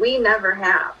something we never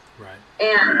have. Right.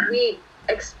 And we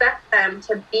expect them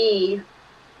to be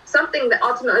something that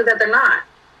ultimately that they're not.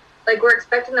 Like, we're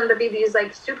expecting them to be these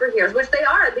superheroes, which they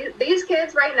are. These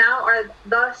kids right now are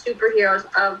the superheroes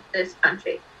of this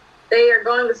country. They are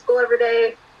going to school every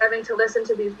day, having to listen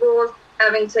to these rules,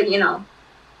 having to,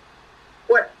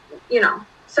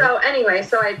 So anyway,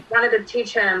 so I wanted to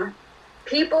teach him,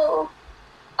 people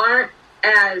aren't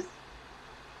as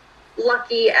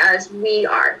lucky as we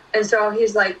are. And so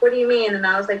he's like, what do you mean? And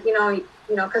I was like,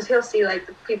 because he'll see the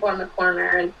people on the corner,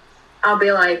 and I'll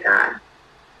be like,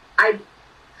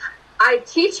 I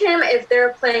teach him if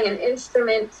they're playing an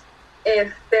instrument,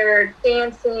 if they're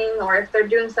dancing, or if they're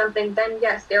doing something, then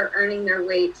yes, they're earning their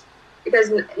wage,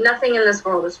 because nothing in this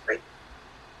world is free.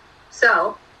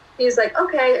 So he's like,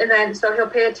 okay. And then, so he'll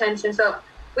pay attention. So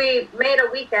we made a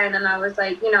weekend, and I was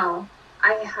like,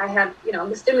 I had,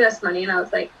 the stimulus money, and I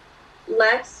was like,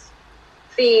 let's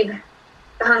feed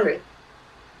the hungry.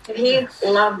 And he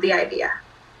loved the idea.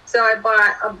 So I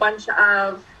bought a bunch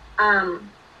of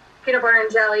peanut butter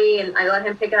and jelly, and I let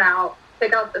him pick out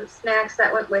the snacks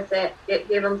that went with it. It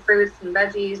gave him fruits and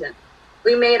veggies, and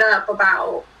we made up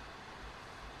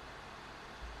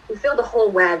we filled the whole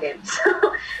wagon. So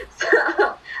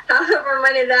however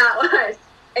many that was.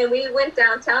 And we went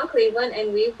downtown Cleveland,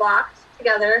 and we walked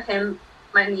together, him,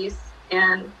 my niece,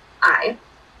 and I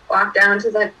walked down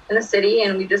to in the city,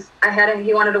 and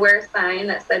he wanted to wear a sign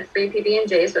that said free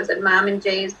PB&J's. So it said Mom and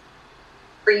Jay's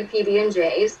free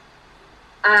PB&J's.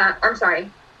 I'm sorry.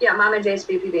 Yeah, Mom and Jay's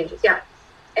free PB&J's. Yeah.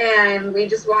 And we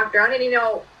just walked around, and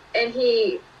and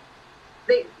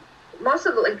most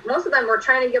of them were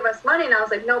trying to give us money, and I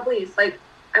was like, no, please,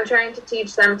 I'm trying to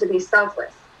teach them to be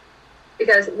selfless.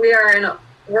 because we are in a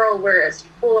world where it's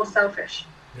full of selfish.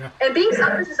 Yeah. And being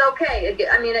selfish is okay.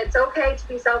 I mean, it's okay to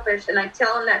be selfish, and I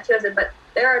tell them that too. I said, but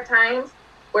there are times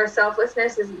where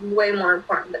selflessness is way more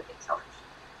important than being selfish.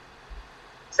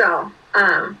 So,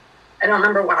 I don't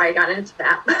remember why I got into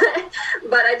that,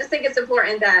 but I just think it's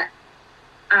important that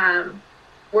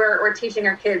we're teaching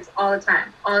our kids all the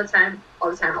time.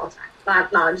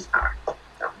 Knowledge is power.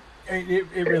 So.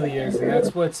 It really is, and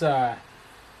that's what's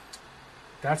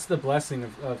that's the blessing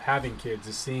of having kids,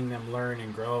 is seeing them learn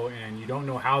and grow, and you don't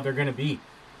know how they're going to be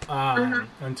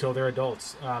until they're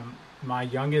adults. My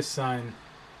youngest son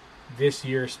this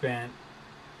year spent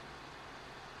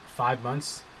 5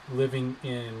 months living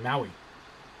in Maui,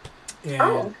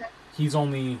 and he's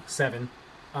only 7,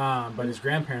 but his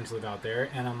grandparents live out there.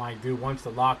 And I'm like, dude, once the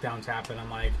lockdowns happen,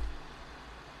 I'm like,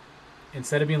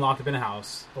 instead of being locked up in a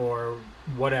house or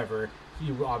whatever,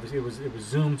 he obviously it was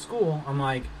Zoom school. I'm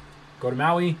like, go to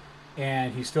Maui,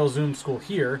 and he still Zoom school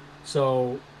here,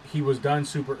 so he was done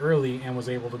super early and was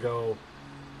able to go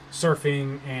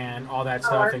surfing and all that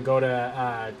stuff, and go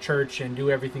to church and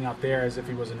do everything out there as if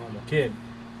he was a normal kid.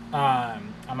 I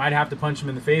might have to punch him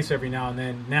in the face every now and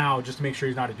then now, just to make sure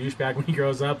he's not a douchebag when he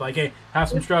grows up. Like, hey, have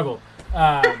some struggle.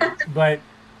 But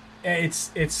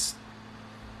it's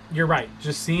you're right.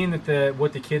 Just seeing that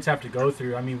what the kids have to go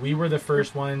through. I mean, we were the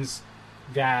first ones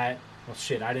that, well,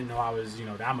 shit, I didn't know I was,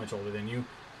 that much older than you.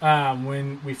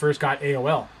 When we first got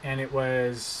AOL, and it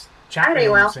was chat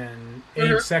rooms and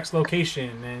age, sex,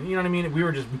 location, and you know what I mean? We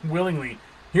were just willingly,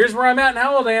 here's where I'm at and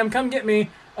how old I am, come get me.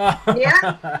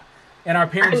 And our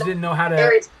parents didn't know how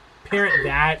to parent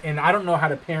that, and I don't know how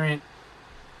to parent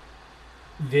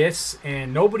this,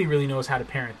 and nobody really knows how to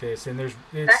parent this, and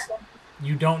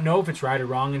you don't know if it's right or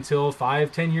wrong until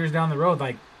 5-10 years down the road.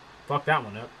 Like, fuck that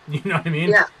one up. You know what I mean?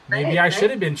 Yeah, maybe I should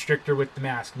have been stricter with the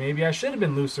mask. Maybe I should have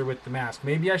been looser with the mask.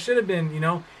 Maybe I should have been,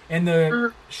 and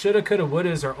the shoulda, coulda,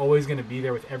 wouldas are always going to be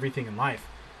there with everything in life.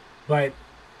 But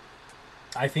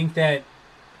I think that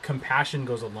compassion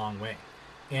goes a long way.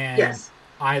 And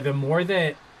the more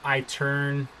that I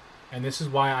turn, and this is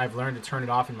why I've learned to turn it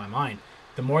off in my mind,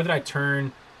 the more that I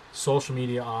turn social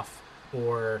media off,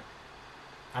 or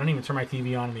I don't even turn my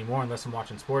TV on anymore unless I'm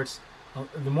watching sports.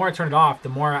 The more I turn it off, the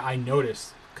more I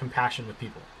notice compassion with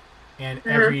people. And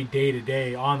every day to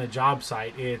day on the job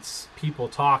site, it's people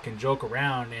talk and joke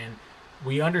around, and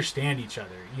we understand each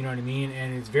other. You know what I mean?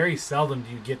 And it's very seldom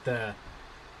do you get the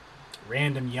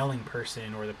random yelling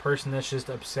person or the person that's just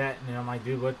upset. And I'm like,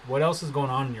 dude, what else is going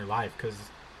on in your life? Because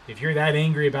if you're that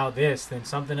angry about this, then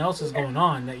something else is going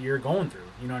on that you're going through.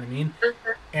 You know what I mean?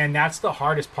 And that's the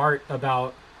hardest part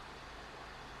about.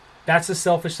 That's the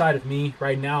selfish side of me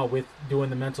right now with doing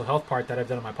the mental health part that I've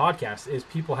done on my podcast, is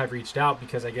people have reached out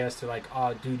because I guess they're like,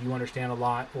 oh, dude, you understand a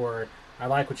lot, or I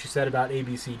like what you said about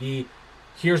ABCD.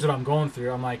 Here's what I'm going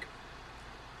through. I'm like,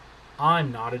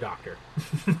 I'm not a doctor.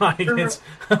 It's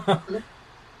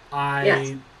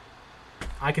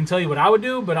I can tell you what I would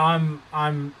do, but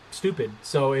I'm stupid.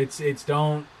 So it's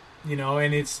don't,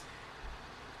 and it's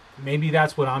maybe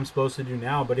that's what I'm supposed to do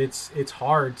now, but it's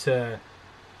hard to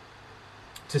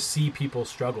see people's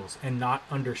struggles and not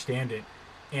understand it,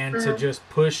 and to just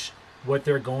push what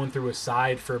they're going through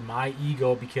aside for my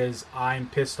ego because I'm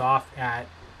pissed off at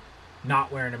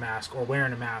not wearing a mask or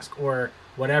wearing a mask or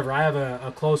whatever. I have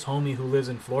a close homie who lives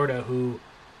in Florida who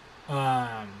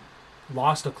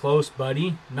lost a close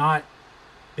buddy.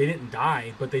 They didn't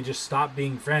die, but they just stopped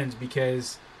being friends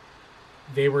because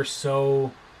they were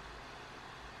so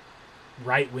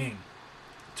right wing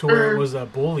to where it was a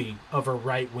bully of a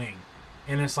right wing.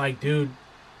 And it's like, dude,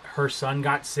 her son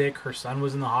got sick. Her son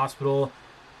was in the hospital.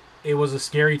 It was a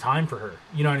scary time for her.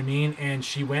 You know what I mean? And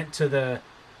she went to the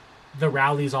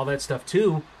rallies, all that stuff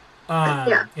too,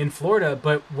 in Florida.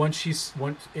 But once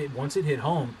it hit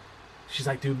home, she's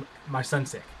like, dude, my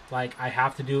son's sick. Like, I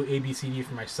have to do ABCD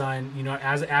for my son.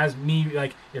 As me,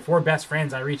 like, if we're best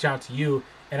friends, I reach out to you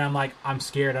and I'm like, I'm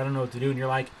scared. I don't know what to do. And you're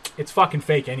like, it's fucking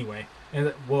fake anyway. And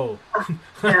whoa,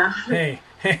 hey.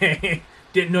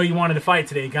 Didn't know you wanted to fight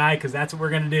today, guy, because that's what we're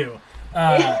gonna do.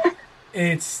 I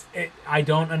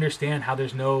don't understand how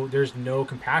there's no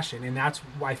compassion, and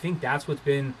I think that's what's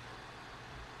been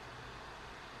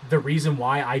the reason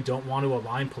why I don't want to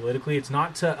align politically. It's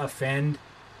not to offend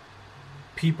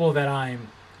people that I'm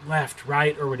left,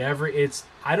 right, or whatever. It's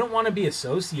I don't want to be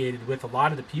associated with a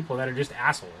lot of the people that are just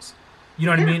assholes. You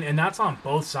know what I mean? And that's on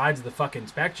both sides of the fucking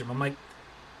spectrum. I'm like,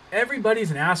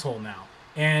 everybody's an asshole now,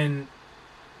 and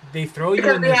they throw you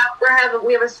in we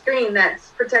have a screen that's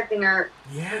protecting our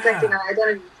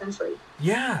identity essentially.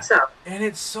 Yeah. And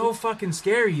it's so fucking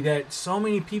scary that so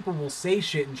many people will say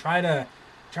shit and try to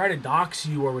try to dox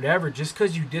you or whatever just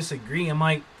because you disagree. I'm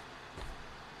like,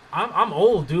 I'm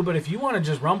old, dude, but if you want to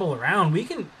just rumble around, we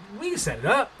can set it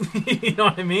up. You know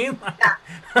what I mean? Yeah.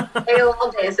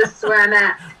 AOL days. This is where I'm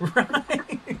at.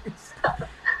 Right.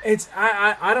 It's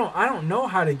I don't know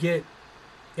how to get,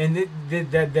 and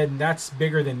that's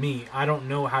bigger than me. I don't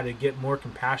know how to get more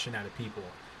compassion out of people,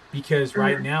 because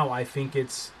right now I think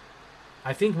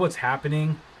what's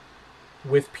happening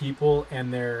with people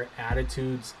and their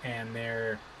attitudes and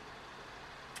their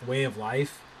way of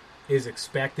life is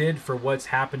expected for what's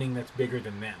happening that's bigger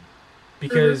than them,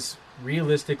 because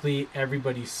realistically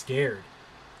everybody's scared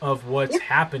of what's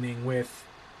happening with,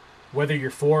 whether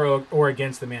you're for or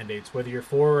against the mandates, whether you're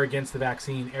for or against the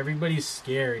vaccine. Everybody's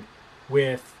scared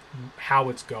with how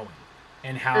it's going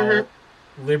and how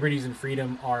liberties and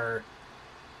freedom are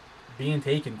being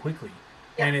taken quickly.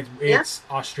 And it's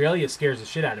Australia scares the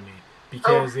shit out of me,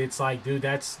 because it's like, dude,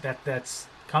 that's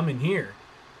coming here,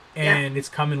 and it's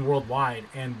coming worldwide.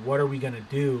 And what are we gonna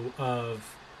do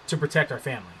to protect our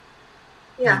family?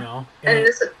 Yeah, you know? And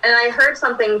I heard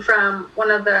something from one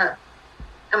of the.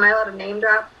 Am I allowed to name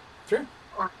drop? Sure.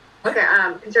 Okay.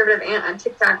 Conservative aunt on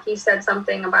TikTok. He said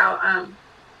something about.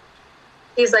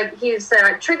 He said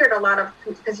I triggered a lot of,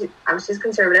 because obviously he's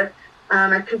conservative.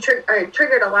 I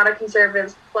triggered a lot of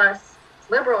conservatives plus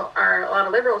a lot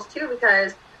of liberals too,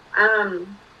 because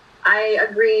I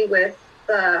agree with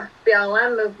the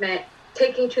BLM movement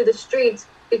taking to the streets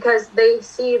because they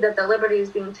see that the liberty is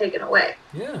being taken away.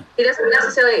 Yeah. He doesn't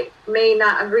necessarily may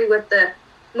not agree with the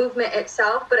movement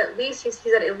itself, but at least he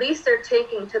said at least they're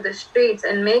taking to the streets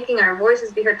and making our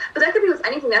voices be heard. But that could be with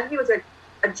anything. That could be with like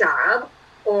a job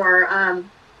or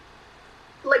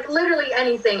like literally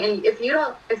anything. And if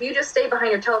you just stay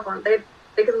behind your telephone, they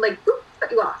can like boop,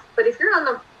 cut you off. But if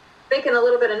you're making a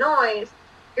little bit of noise,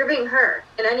 you're being heard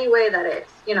in any way that is,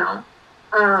 you know.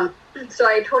 So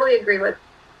I totally agree with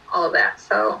all of that.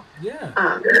 So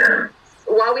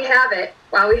while we have it,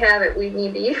 we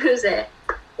need to use it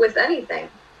with anything.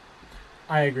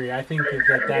 I agree. I think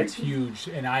that's huge,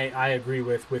 and I agree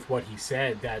with what he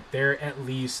said, that they're at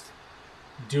least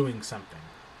doing something.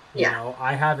 You know,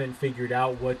 I haven't figured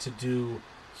out what to do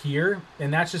here,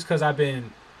 and that's just because I've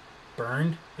been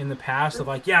burned in the past of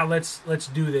like, let's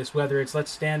do this, whether it's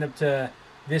let's stand up to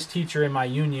this teacher in my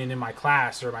union, in my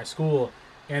class, or my school,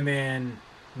 and then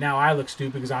now I look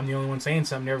stupid because I'm the only one saying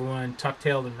something. Everyone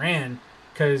tuck-tailed and ran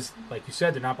because, like you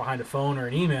said, they're not behind a phone or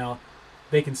an email.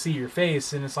 They can see your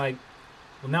face, and it's like,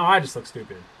 well, now I just look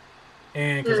stupid.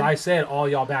 And because I said, all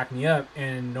y'all back me up,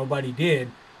 and nobody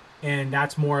did, and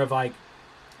that's more of like,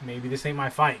 maybe this ain't my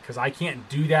fight, because I can't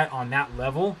do that on that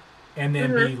level and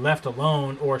then be left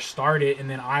alone or start it, and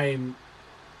then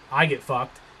I get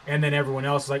fucked, and then everyone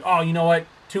else is like, oh, you know what?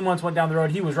 2 months went down the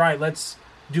road. He was right. Let's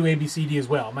do ABCD as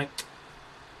well. I'm like,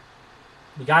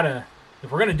 if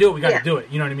we're going to do it, we got to do it.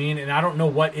 You know what I mean? And I don't know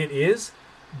what it is,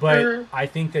 but I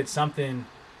think that something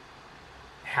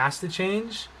has to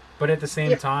change. But at the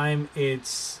same time, I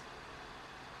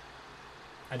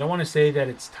don't want to say that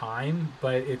it's time,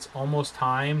 but it's almost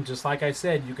time. Just like I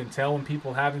said, you can tell when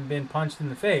people haven't been punched in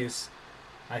the face.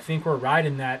 I think we're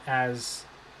riding that as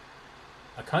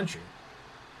a country.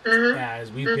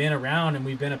 As we've been around and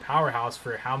we've been a powerhouse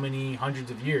for how many hundreds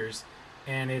of years.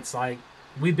 And it's like,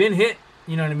 we've been hit.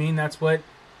 You know what I mean? That's what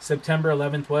September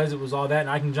 11th was. It was all that. And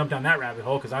I can jump down that rabbit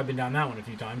hole because I've been down that one a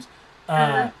few times.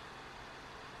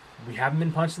 We haven't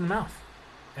been punched in the mouth.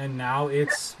 And now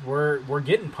we're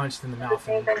getting punched in the mouth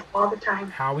all the time.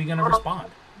 How are we going to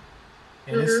respond?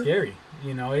 And it's scary.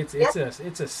 You know, it's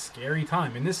a scary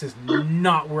time. And this is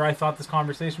not where I thought this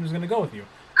conversation was going to go with you.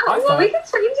 We can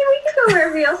go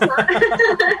wherever else want.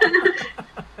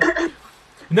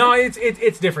 No,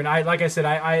 it's different. Like I said,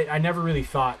 I never really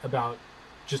thought about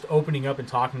just opening up and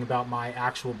talking about my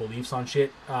actual beliefs on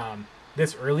shit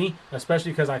this early,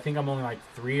 especially because I think I'm only like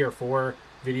 3 or 4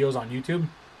 videos on YouTube.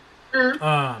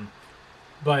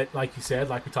 But like you said,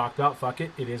 like we talked about, fuck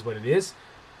it, it is what it is.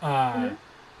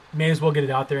 May as well get it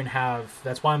out there and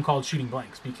that's why I'm called Shooting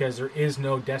Blanks, because there is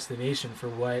no destination for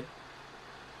what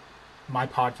my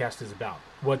podcast is about,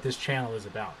 what this channel is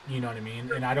about. You know what I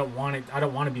mean? And I don't want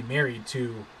to be married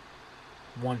to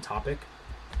one topic.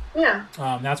 Yeah.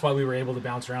 That's why we were able to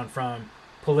bounce around from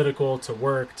political to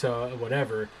work to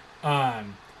whatever.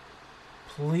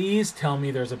 Please tell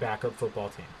me there's a backup football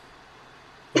team.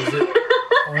 Is it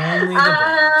only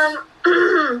the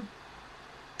Browns?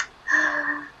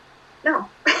 No.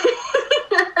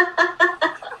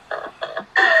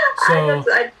 So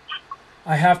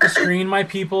I have to screen my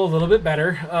people a little bit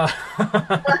better.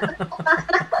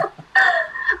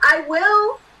 I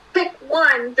will pick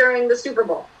one during the Super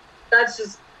Bowl. That's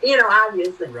just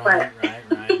obviously. Right.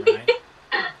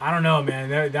 I don't know,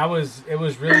 man. It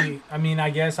was really. I mean, I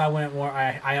guess I went more.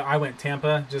 I went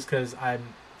Tampa just because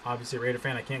I'm obviously a Raider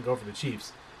fan. I can't go for the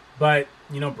Chiefs, but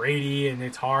Brady, and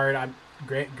it's hard. I'm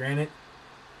granted,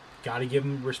 got to give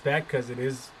him respect because it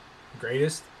is the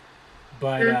greatest.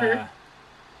 But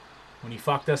when he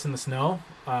fucked us in the snow,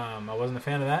 I wasn't a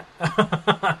fan of that.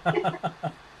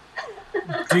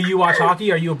 Do you watch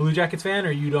hockey? Are you a Blue Jackets fan,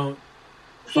 or you don't?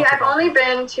 See, I've only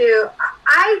been to.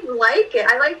 I like it.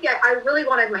 I really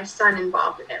wanted my son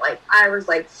involved in it. Like, I was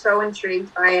like so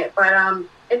intrigued by it, but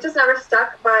it just never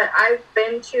stuck. But I've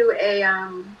been to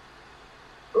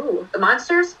the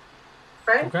Monsters,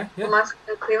 right? Okay, yeah. The Monsters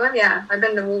in Cleveland. Yeah, I've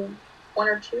been to one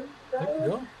or two. There you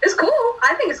go. It's cool.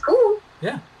 I think it's cool.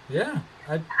 Yeah.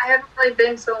 I haven't really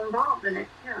been so involved in it.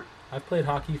 Yeah. I've played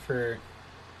hockey for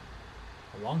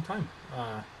a long time.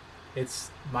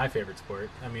 It's my favorite sport.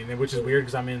 I mean, which is weird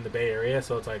because I'm in the Bay Area,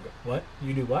 so it's like, what?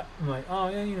 You do what? I'm like, oh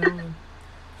yeah,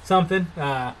 something.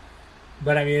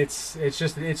 But I mean, it's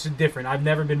different. I've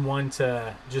never been one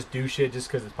to just do shit just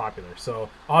because it's popular. So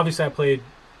obviously, I played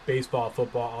baseball,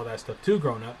 football, all that stuff too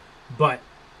growing up. But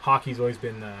hockey's always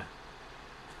been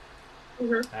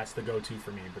that's the go-to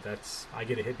for me. But I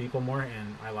get to hit people more,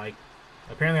 and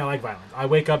apparently I like violence. I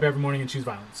wake up every morning and choose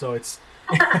violence. So it's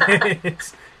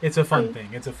it's a fun thing.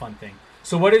 It's a fun thing.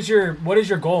 So what is your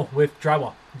goal with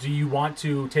Drywall? Do you want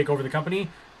to take over the company?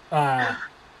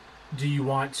 Do you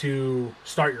want to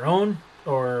start your own,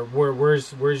 or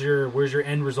where's your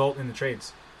end result in the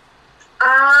trades?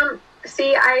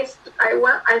 See, I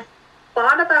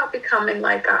thought about becoming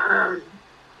like an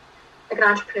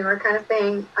entrepreneur kind of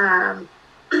thing.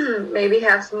 Maybe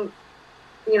have some,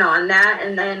 on that,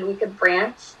 and then we could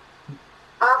branch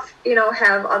off,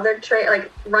 have other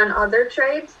run other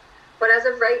trades. But as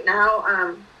of right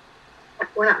now,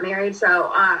 we're not married,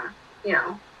 so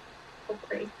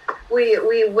hopefully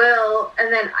we will.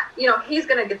 And then he's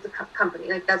gonna get the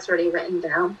company, like that's already written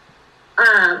down.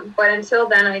 But until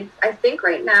then, I think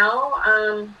right now,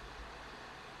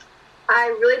 I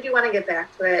really do want to get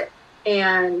back to it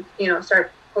and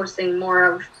start posting more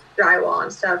of Drywall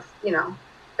and stuff,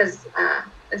 because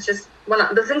it's just one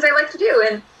of the things I like to do,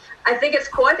 and I think it's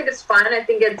cool. I think it's fun. I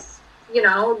think it's, you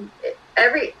have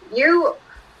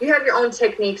your own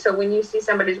technique. So when you see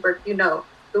somebody's work,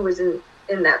 who was in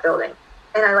that building.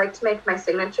 And I like to make my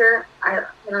signature.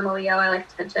 When I'm a Leo, I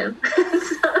like attention. so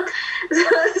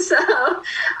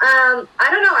I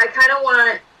don't know. I kind of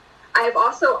I've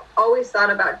also always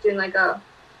thought about doing like a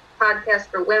podcast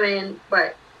for women,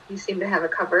 but you seem to have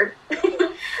it covered.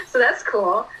 So that's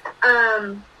cool.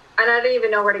 And I didn't even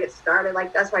know where to get started.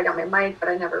 Like, that's why I got my mic, but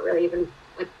I never really even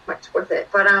went much with it.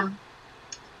 But I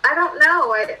don't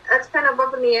know. That's kind of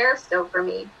up in the air still for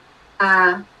me.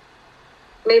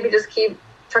 Maybe just keep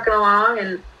trucking along,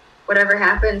 and whatever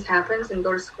happens, and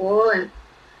go to school. And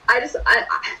I just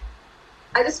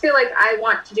feel like I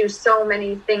want to do so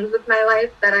many things with my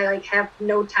life that I have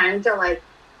no time to I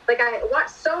want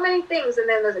so many things, and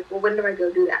then there's well, when do I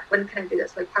go do that? When can I do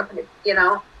this? How can I,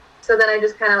 So then I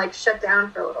just kind of shut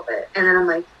down for a little bit, and then I'm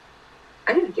like,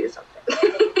 I need to do something,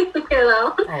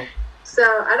 Oh, so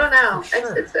I don't know.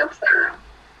 Sure. It's I don't know.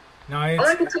 No, I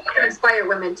want to continue to inspire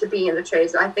women to be in the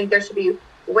trades. I think there should be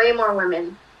way more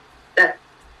women that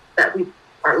we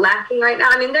are lacking right now.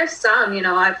 I mean, there's some.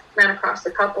 I've ran across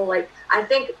a couple. I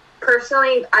think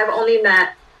personally, I've only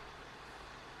met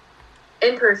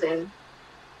in person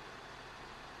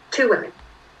 2 women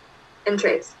in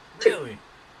trades. 2. Really?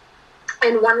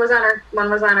 And one was on one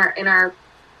of our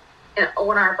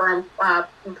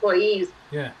employees.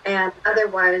 Yeah. And the other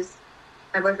was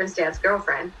my boyfriend's dad's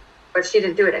girlfriend, but she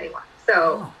didn't do it anymore.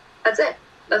 So That's it.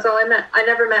 That's all I met. I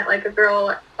never met a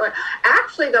girl.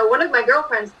 Actually, though, one of my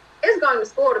girlfriends is going to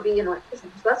school to be an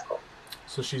electrician, so that's cool.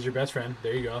 So she's your best friend.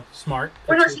 There you go. Smart.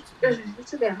 Well, no, she's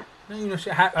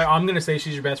I'm gonna say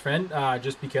she's your best friend,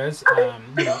 just because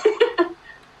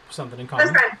something in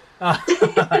common. Best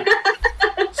friend.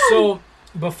 So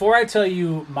before I tell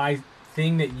you my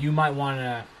thing that you might want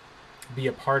to be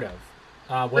a part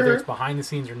of, whether it's behind the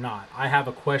scenes or not, I have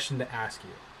a question to ask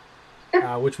you,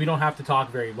 which we don't have to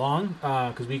talk very long,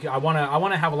 because I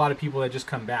want to have a lot of people that just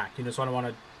come back, so I don't want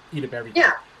to eat up everything.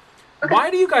 Yeah. Okay.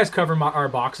 Why do you guys cover our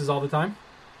boxes all the time?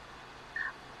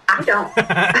 I don't.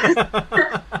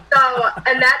 So,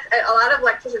 and that's a lot of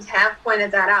electricians have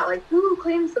pointed that out. Who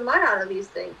cleans the mud out of these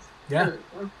things? Yeah.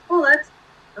 Well, that's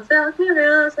or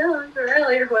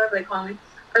whatever they call me.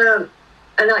 And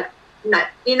they're who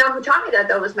taught me that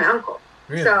though was my uncle.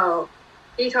 Really? So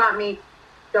he taught me,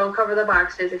 don't cover the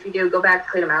boxes. If you do, go back,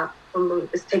 clean them out. Boom, boom.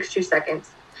 This takes 2 seconds.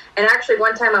 And actually,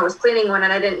 one time I was cleaning one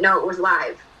and I didn't know it was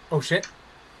live. Oh shit!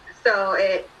 So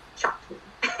it shocked me,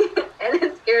 and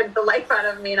it scared the life out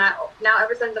of me. And now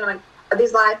ever since then, I'm like, are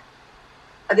these live?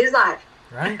 Are these live?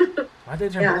 Right? Why'd they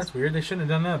jump? Yeah. That's weird. They shouldn't have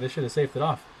done that. They should have saved it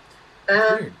off.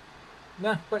 That's Uh, weird.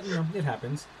 Nah, but it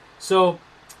happens. So,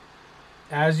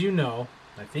 as you know,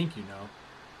 I think you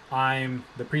know,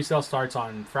 the pre-sale starts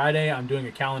on Friday. I'm doing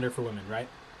a calendar for women, right?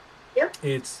 Yep.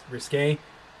 It's risque,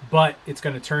 but it's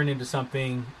going to turn into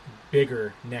something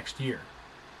bigger next year.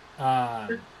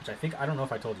 Which I don't know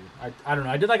if I told you. I don't know.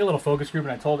 I did like a little focus group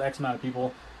and I told X amount of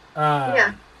people.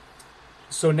 Yeah.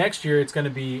 So next year it's going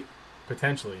to be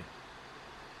potentially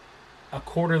a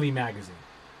quarterly magazine.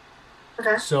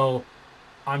 Okay. So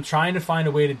I'm trying to find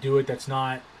a way to do it that's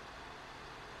not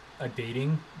a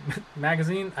dating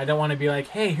magazine. I don't want to be like,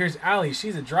 hey, here's Allie.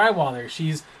 She's a drywaller.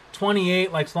 She's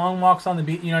 28, likes long walks on the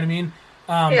beach. You know what I mean?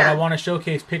 But I want to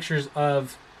showcase pictures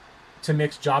to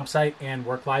mix job site and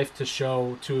work life to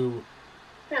show to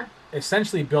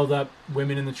essentially build up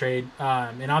women in the trade.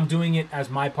 And I'm doing it as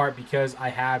my part because I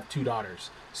have 2 daughters.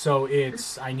 So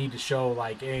I need to show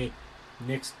like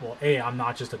I'm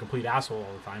not just a complete asshole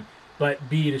all the time, but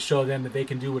B, to show them that they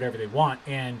can do whatever they want.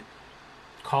 And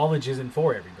college isn't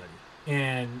for everybody.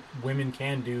 And women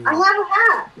can do. I have a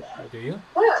hat. Oh, do you?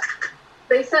 Look,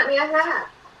 they sent me a hat.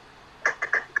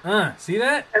 See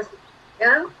that?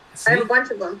 Yeah. See? I have a bunch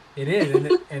of them. It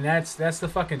is, and that's the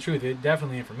fucking truth. It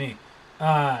definitely ain't for me.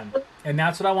 And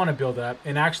that's what I want to build up.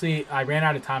 And actually, I ran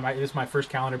out of time. This is my first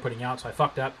calendar putting out, so I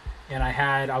fucked up. And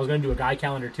I was going to do a guy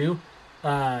calendar too.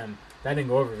 That didn't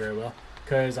go over very well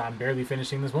because I'm barely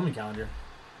finishing this woman calendar.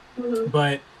 Mm-hmm.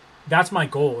 But that's my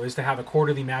goal, is to have a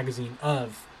quarterly magazine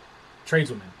of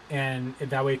tradeswomen, and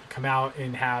that way it can come out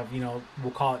and have,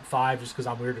 we'll call it 5 just because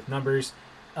I'm weird with numbers,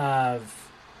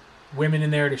 of women in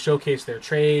there to showcase their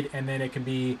trade. And then it can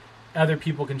be other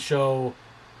people can show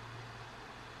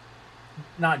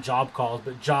not job calls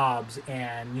but jobs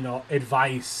and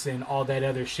advice and all that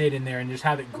other shit in there, and just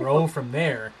have it grow from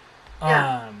there.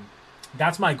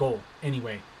 That's my goal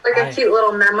anyway. Like a cute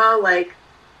little memo, like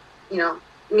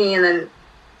me, and then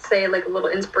say like a little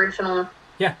inspirational.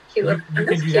 Yeah, cute you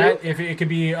can do cute. that. If it could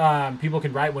be, people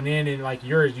can write one in, and like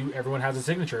yours, everyone has a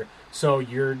signature. So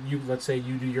let's say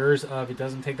you do yours of, it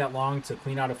doesn't take that long to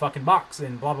clean out a fucking box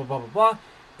and blah blah blah blah blah,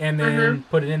 and then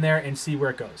put it in there and see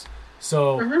where it goes.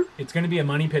 So it's going to be a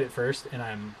money pit at first, and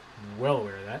I'm well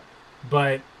aware of that.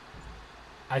 But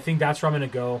I think that's where I'm going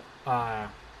to go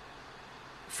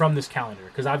from this calendar,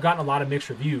 because I've gotten a lot of mixed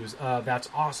reviews of that's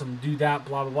awesome, do that,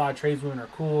 blah blah blah, tradeswomen are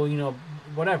cool,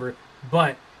 whatever.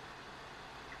 But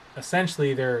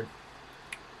essentially they're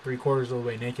 3/4 of the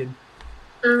way naked.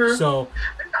 So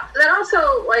then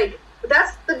also, like,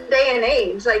 that's the day and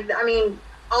age. Like, I mean,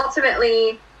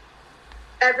 ultimately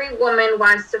every woman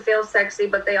wants to feel sexy,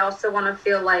 but they also want to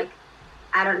feel like,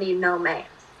 I don't need no man,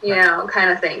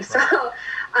 kind of thing. Right. So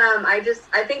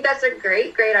I think that's a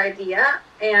great idea.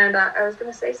 And I was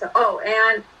going to say so. Oh,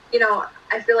 and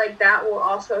I feel like that will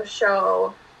also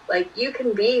show, like, you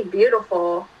can be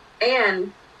beautiful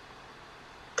and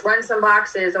run some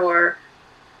boxes, or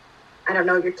I don't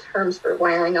know your terms for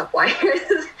wiring up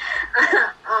wires,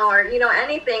 or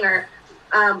anything, or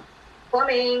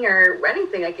plumbing, or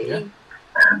anything. Like,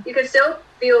 you could still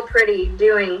feel pretty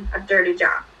doing a dirty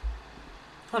job.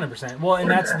 100%. Well, and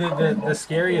that's the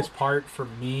scariest part for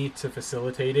me to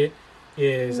facilitate it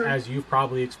is, as you've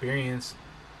probably experienced,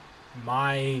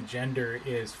 my gender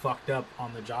is fucked up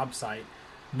on the job site.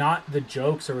 Not the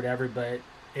jokes or whatever, but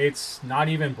it's not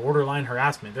even borderline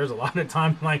harassment. There's a lot of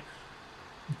time like,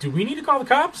 do we need to call the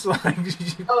cops? Like,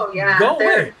 oh yeah, go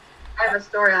away. I have a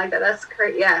story like that. That's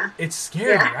crazy. Yeah, it's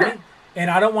scary, right? And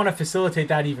I don't want to facilitate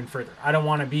that even further. I don't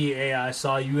want to be, hey, I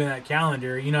saw you in that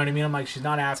calendar. You know what I mean? I'm like, she's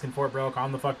not asking for it, bro.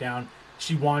 Calm the fuck down.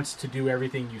 She wants to do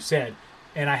everything you said.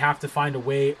 And I have to find a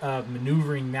way of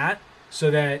maneuvering that so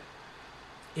that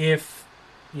if,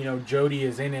 Jody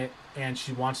is in it and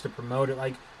she wants to promote it,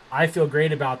 like, I feel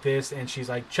great about this, and she's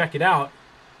like, check it out.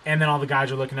 And then all the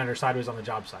guys are looking at her sideways on the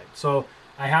job site. So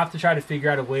I have to try to figure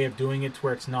out a way of doing it to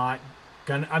where it's not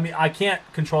gonna, I mean, I can't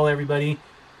control everybody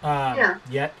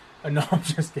yet. No, I'm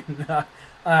just kidding.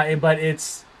 But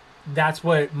that's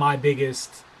what my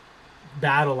biggest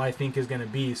battle, I think, is going to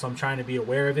be. So I'm trying to be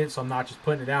aware of it, so I'm not just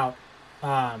putting it out.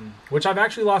 Which I've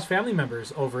actually lost family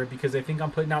members over it because they think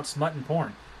I'm putting out smut and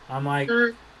porn. I'm like,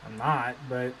 I'm not,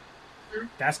 but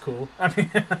that's cool. I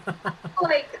mean,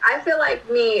 like, I feel like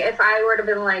me, if I were to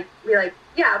be like,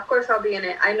 yeah, of course I'll be in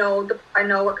it. I know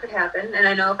what could happen, and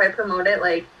I know if I promote it,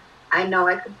 like, I know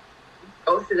I could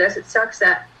go through this. It sucks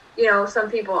that some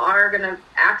people are going to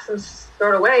act some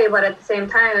sort of way, but at the same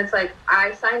time, it's like,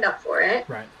 I signed up for it.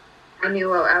 Right. I knew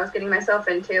what I was getting myself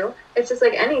into. It's just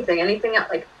like anything else.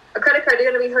 Like a credit card,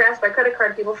 you're going to be harassed by credit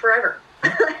card people forever.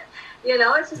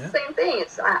 It's just the same thing.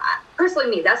 It's personally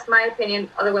me. That's my opinion.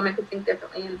 Other women could think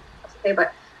differently, and that's okay.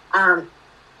 But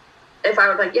if I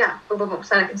was like, boom, boom, boom,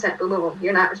 sign a consent, boom, boom, boom,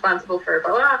 you're not responsible for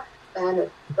blah, blah, and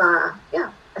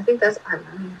I think that's.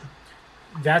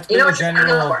 That's been the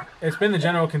general. It's been the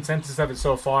general consensus of it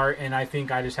so far, and I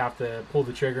think I just have to pull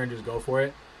the trigger and just go for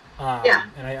it.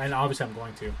 And obviously I'm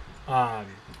going to.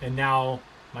 And now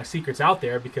my secret's out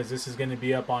there because this is going to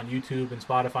be up on YouTube and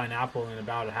Spotify and Apple in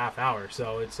about a half hour.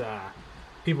 So it's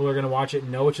people are going to watch it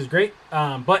and know, which is great.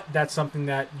 But that's something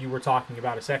that you were talking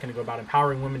about a second ago about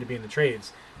empowering women to be in the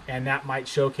trades, and that might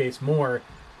showcase more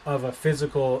of a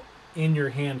physical, in your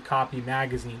hand copy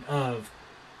magazine of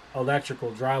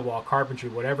electrical, drywall, carpentry,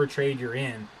 whatever trade you're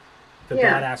in, the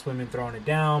badass women throwing it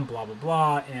down, blah blah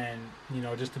blah, and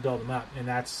just to build them up. And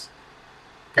that's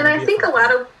and I think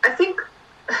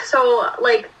so,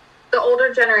 like the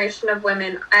older generation of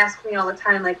women ask me all the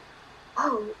time, like,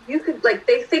 oh, you could, like,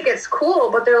 they think it's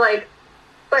cool, but they're like,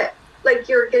 but like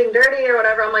you're getting dirty or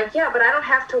whatever. I'm like, yeah, but I don't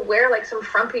have to wear like some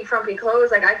frumpy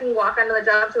clothes. Like I can walk onto the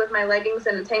job with my leggings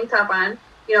and a tank top on,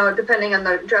 depending on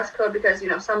the dress code, because,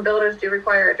 some builders do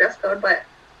require a dress code, but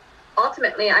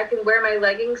ultimately I can wear my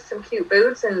leggings, some cute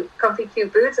boots and comfy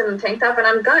cute boots and a tank top, and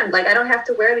I'm done. Like I don't have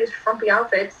to wear these frumpy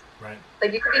outfits. Right.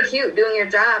 Like you can be cute doing your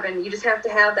job, and you just have to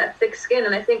have that thick skin.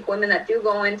 And I think women that do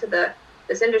go into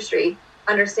this industry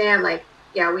understand, like,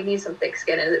 yeah, we need some thick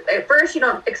skin. And at first you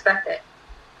don't expect it.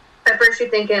 At first you're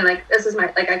thinking, like, this is I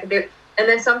can do it. And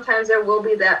then sometimes there will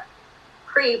be that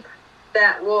creep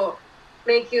that will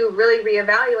make you really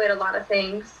reevaluate a lot of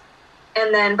things.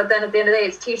 And then, but then at the end of the day,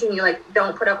 it's teaching you, like,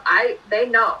 don't put up, they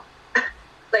know.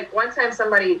 Like one time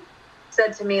somebody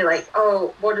said to me, like,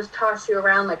 oh, we'll just toss you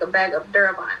around like a bag of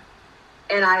Durabon.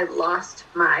 And I lost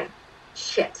my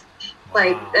shit. Wow.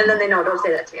 Like, and then they know, don't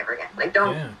say that to me ever again. Like,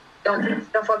 don't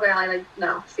fuck with Allie. Like,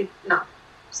 no.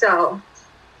 So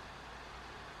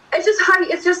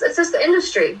it's just the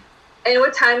industry. And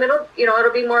with time, it'll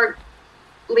be more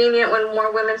lenient when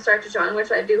more women start to join, which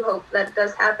I do hope that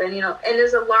does happen, and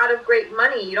there's a lot of great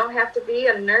money. You don't have to be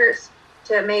a nurse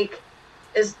to make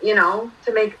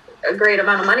a great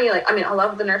amount of money. Like, I mean, I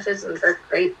love the nurses and they're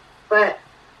great, but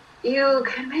you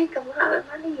can make a lot of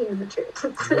money in the trades.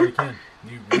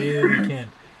 You really can.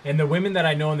 And the women that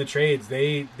I know in the trades,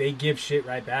 they give shit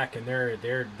right back, and they're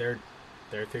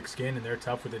thick skinned and they're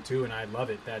tough with it too. And I love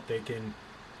it that they can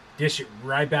dish it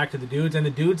right back to the dudes. And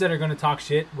the dudes that are going to talk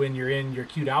shit when you're in your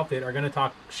cute outfit are going to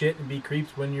talk shit and be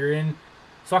creeps when you're in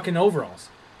fucking overalls.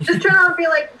 Just turn around and be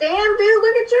like, damn, dude,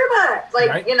 look at your butt. Like,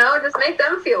 right? Just make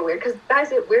them feel weird. Because guys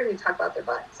get weird when you talk about their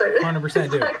butt. So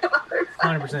 100% do.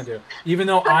 100% do. Even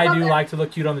though I do like to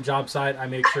look cute on the job site, I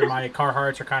make sure my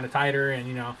Carhartts are kind of tighter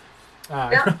and,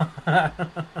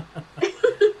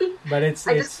 but I just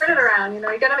spin it around, you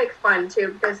got to make fun,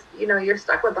 too, because, you're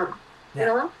stuck with them,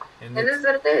 And it is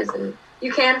what it is. And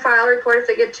you can file a report if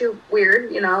they get too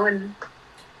weird, and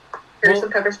there's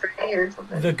some pepper spray or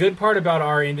something. The good part about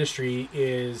our industry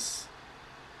is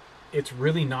it's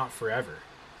really not forever.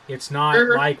 It's not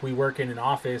like we work in an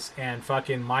office and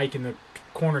fucking Mike in the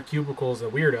corner cubicle is a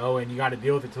weirdo and you got to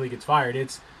deal with it till he gets fired.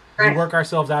 We work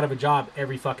ourselves out of a job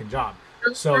every fucking job.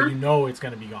 So it's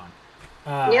going to be gone.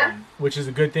 Which is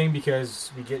a good thing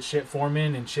because we get shit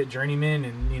foremen and shit journeymen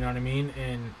and you know what I mean?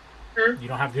 And you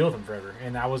don't have to deal with them forever.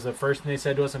 And that was the first thing they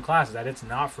said to us in class, that it's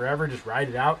not forever, just ride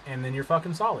it out and then you're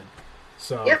fucking solid.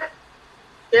 So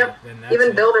Yep.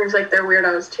 Even builders, like, they're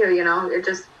weirdos too, They're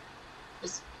just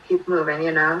keep moving,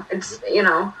 It's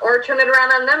or turn it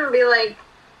around on them and be like,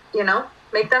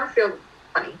 make them feel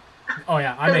funny. Oh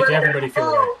yeah, I make everybody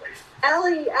feel right.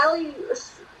 Allie,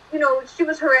 she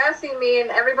was harassing me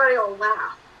and everybody will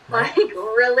laugh. Right. Like,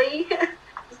 really?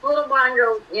 This little blonde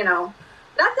girl,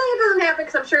 not saying it doesn't happen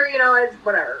because I'm sure, it's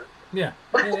whatever. Yeah.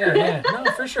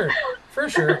 No, for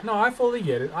sure. No, I fully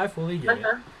get it.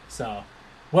 it. So,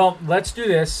 well, let's do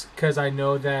this because I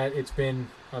know that it's been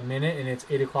a minute and it's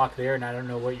 8 o'clock there, and I don't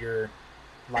know what your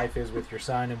life is with your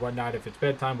son and whatnot. If it's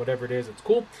bedtime, whatever it is, it's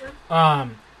cool.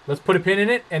 Let's put a pin in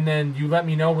it, and then you let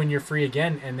me know when you're free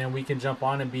again, and then we can jump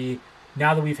on and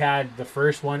now that we've had the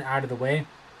first one out of the way,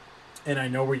 and I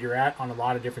know where you're at on a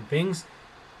lot of different things,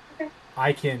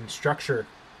 I can structure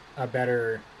a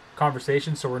better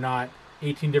conversation so we're not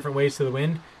 18 different ways to the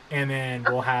wind, and then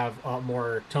we'll have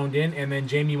more toned in, and then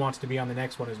Jamie wants to be on the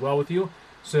next one as well with you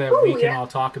so that we can all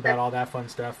talk about all that fun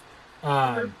stuff.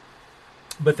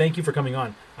 But thank you for coming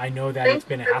on. I know that it's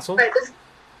been a hassle.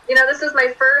 This is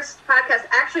my first podcast.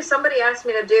 Actually, somebody asked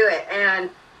me to do it, and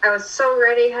I was so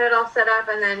ready, had it all set up,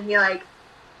 and then he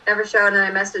never showed. And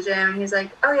I messaged him, and he's like,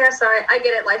 "Oh yeah, sorry, I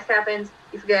get it. Life happens.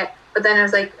 You forget." But then I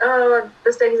was like, "Oh,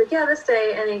 this day." He's like, "Yeah, this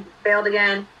day," and he bailed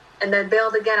again, and then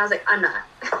bailed again. I was like, "I'm not."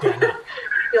 Yeah, no.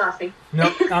 You lost me.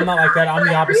 Nope, I'm not like that. I'm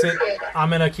the opposite. Appreciate it. I'm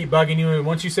gonna keep bugging you, and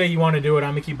once you say you want to do it,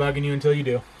 I'm gonna keep bugging you until you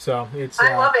do. So it's.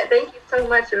 I love it. Thank you so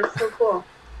much. It was so cool.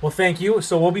 Well, thank you.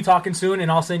 So we'll be talking soon,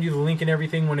 and I'll send you the link and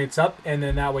everything when it's up, and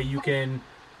then that way you can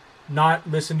not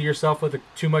listen to yourself with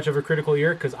too much of a critical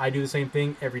ear, because I do the same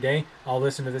thing every day. I'll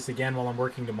listen to this again while I'm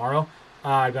working tomorrow.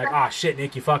 I'd be like, "Ah, shit,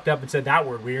 Nick, you fucked up and said that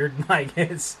word weird." Like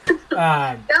it's.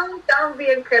 Don't be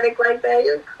a critic like that.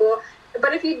 You're cool.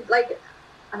 But if you like,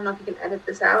 I don't know if you can edit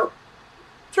this out.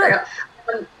 Sure.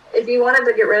 If you wanted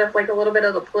to get rid of like a little bit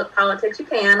of the politics, you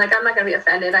can. Like, I'm not gonna be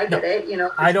offended. I get it. You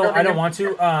know. I don't want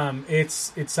to.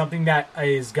 It's something that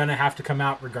is gonna have to come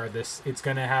out regardless. It's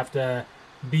gonna have to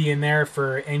be in there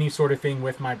for any sort of thing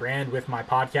with my brand, with my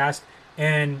podcast,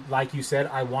 and like you said,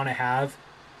 I want to have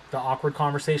the awkward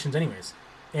conversations anyways.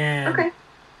 And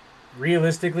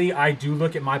realistically, I do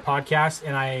look at my podcast,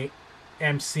 and I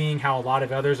am seeing how a lot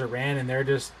of others are ran, and they're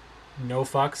just no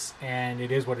fucks, and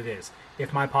it is what it is.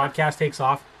 If my podcast takes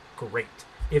off, great.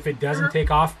 If it doesn't take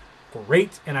off,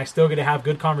 great, and I still get to have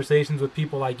good conversations with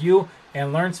people like you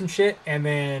and learn some shit, and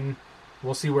then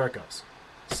we'll see where it goes.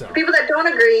 So people that don't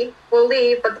agree will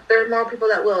leave, but there are more people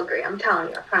that will agree. I'm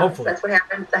telling you, I promise. Hopefully. That's what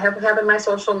happens. That happened on my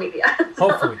social media. So.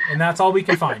 Hopefully, and that's all we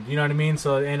can find. You know what I mean?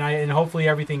 So and hopefully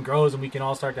everything grows, and we can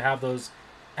all start to have those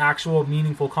actual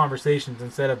meaningful conversations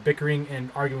instead of bickering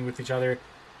and arguing with each other.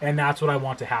 And that's what I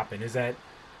want to happen, is that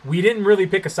we didn't really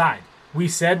pick a side. We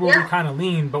said where we kind of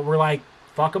lean, but we're like,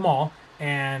 fuck them all,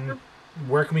 and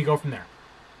where can we go from there?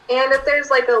 And if there's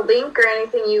like a link or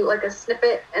anything, you like a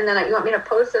snippet, and then you want me to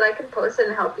post it, I can post it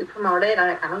and help you promote it.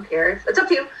 I don't care. It's up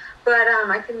to you. But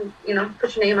I can,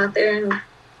 put your name out there, and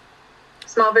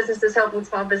small businesses helping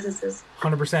small businesses.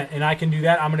 100%. And I can do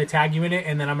that. I'm going to tag you in it,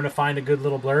 and then I'm going to find a good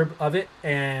little blurb of it,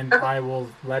 and I will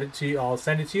let it to you. I'll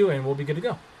send it to you, and we'll be good to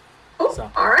go. Cool. So,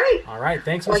 all right. All right.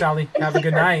 Thanks, Miss Sally. Have a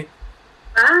good night.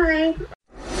 Bye.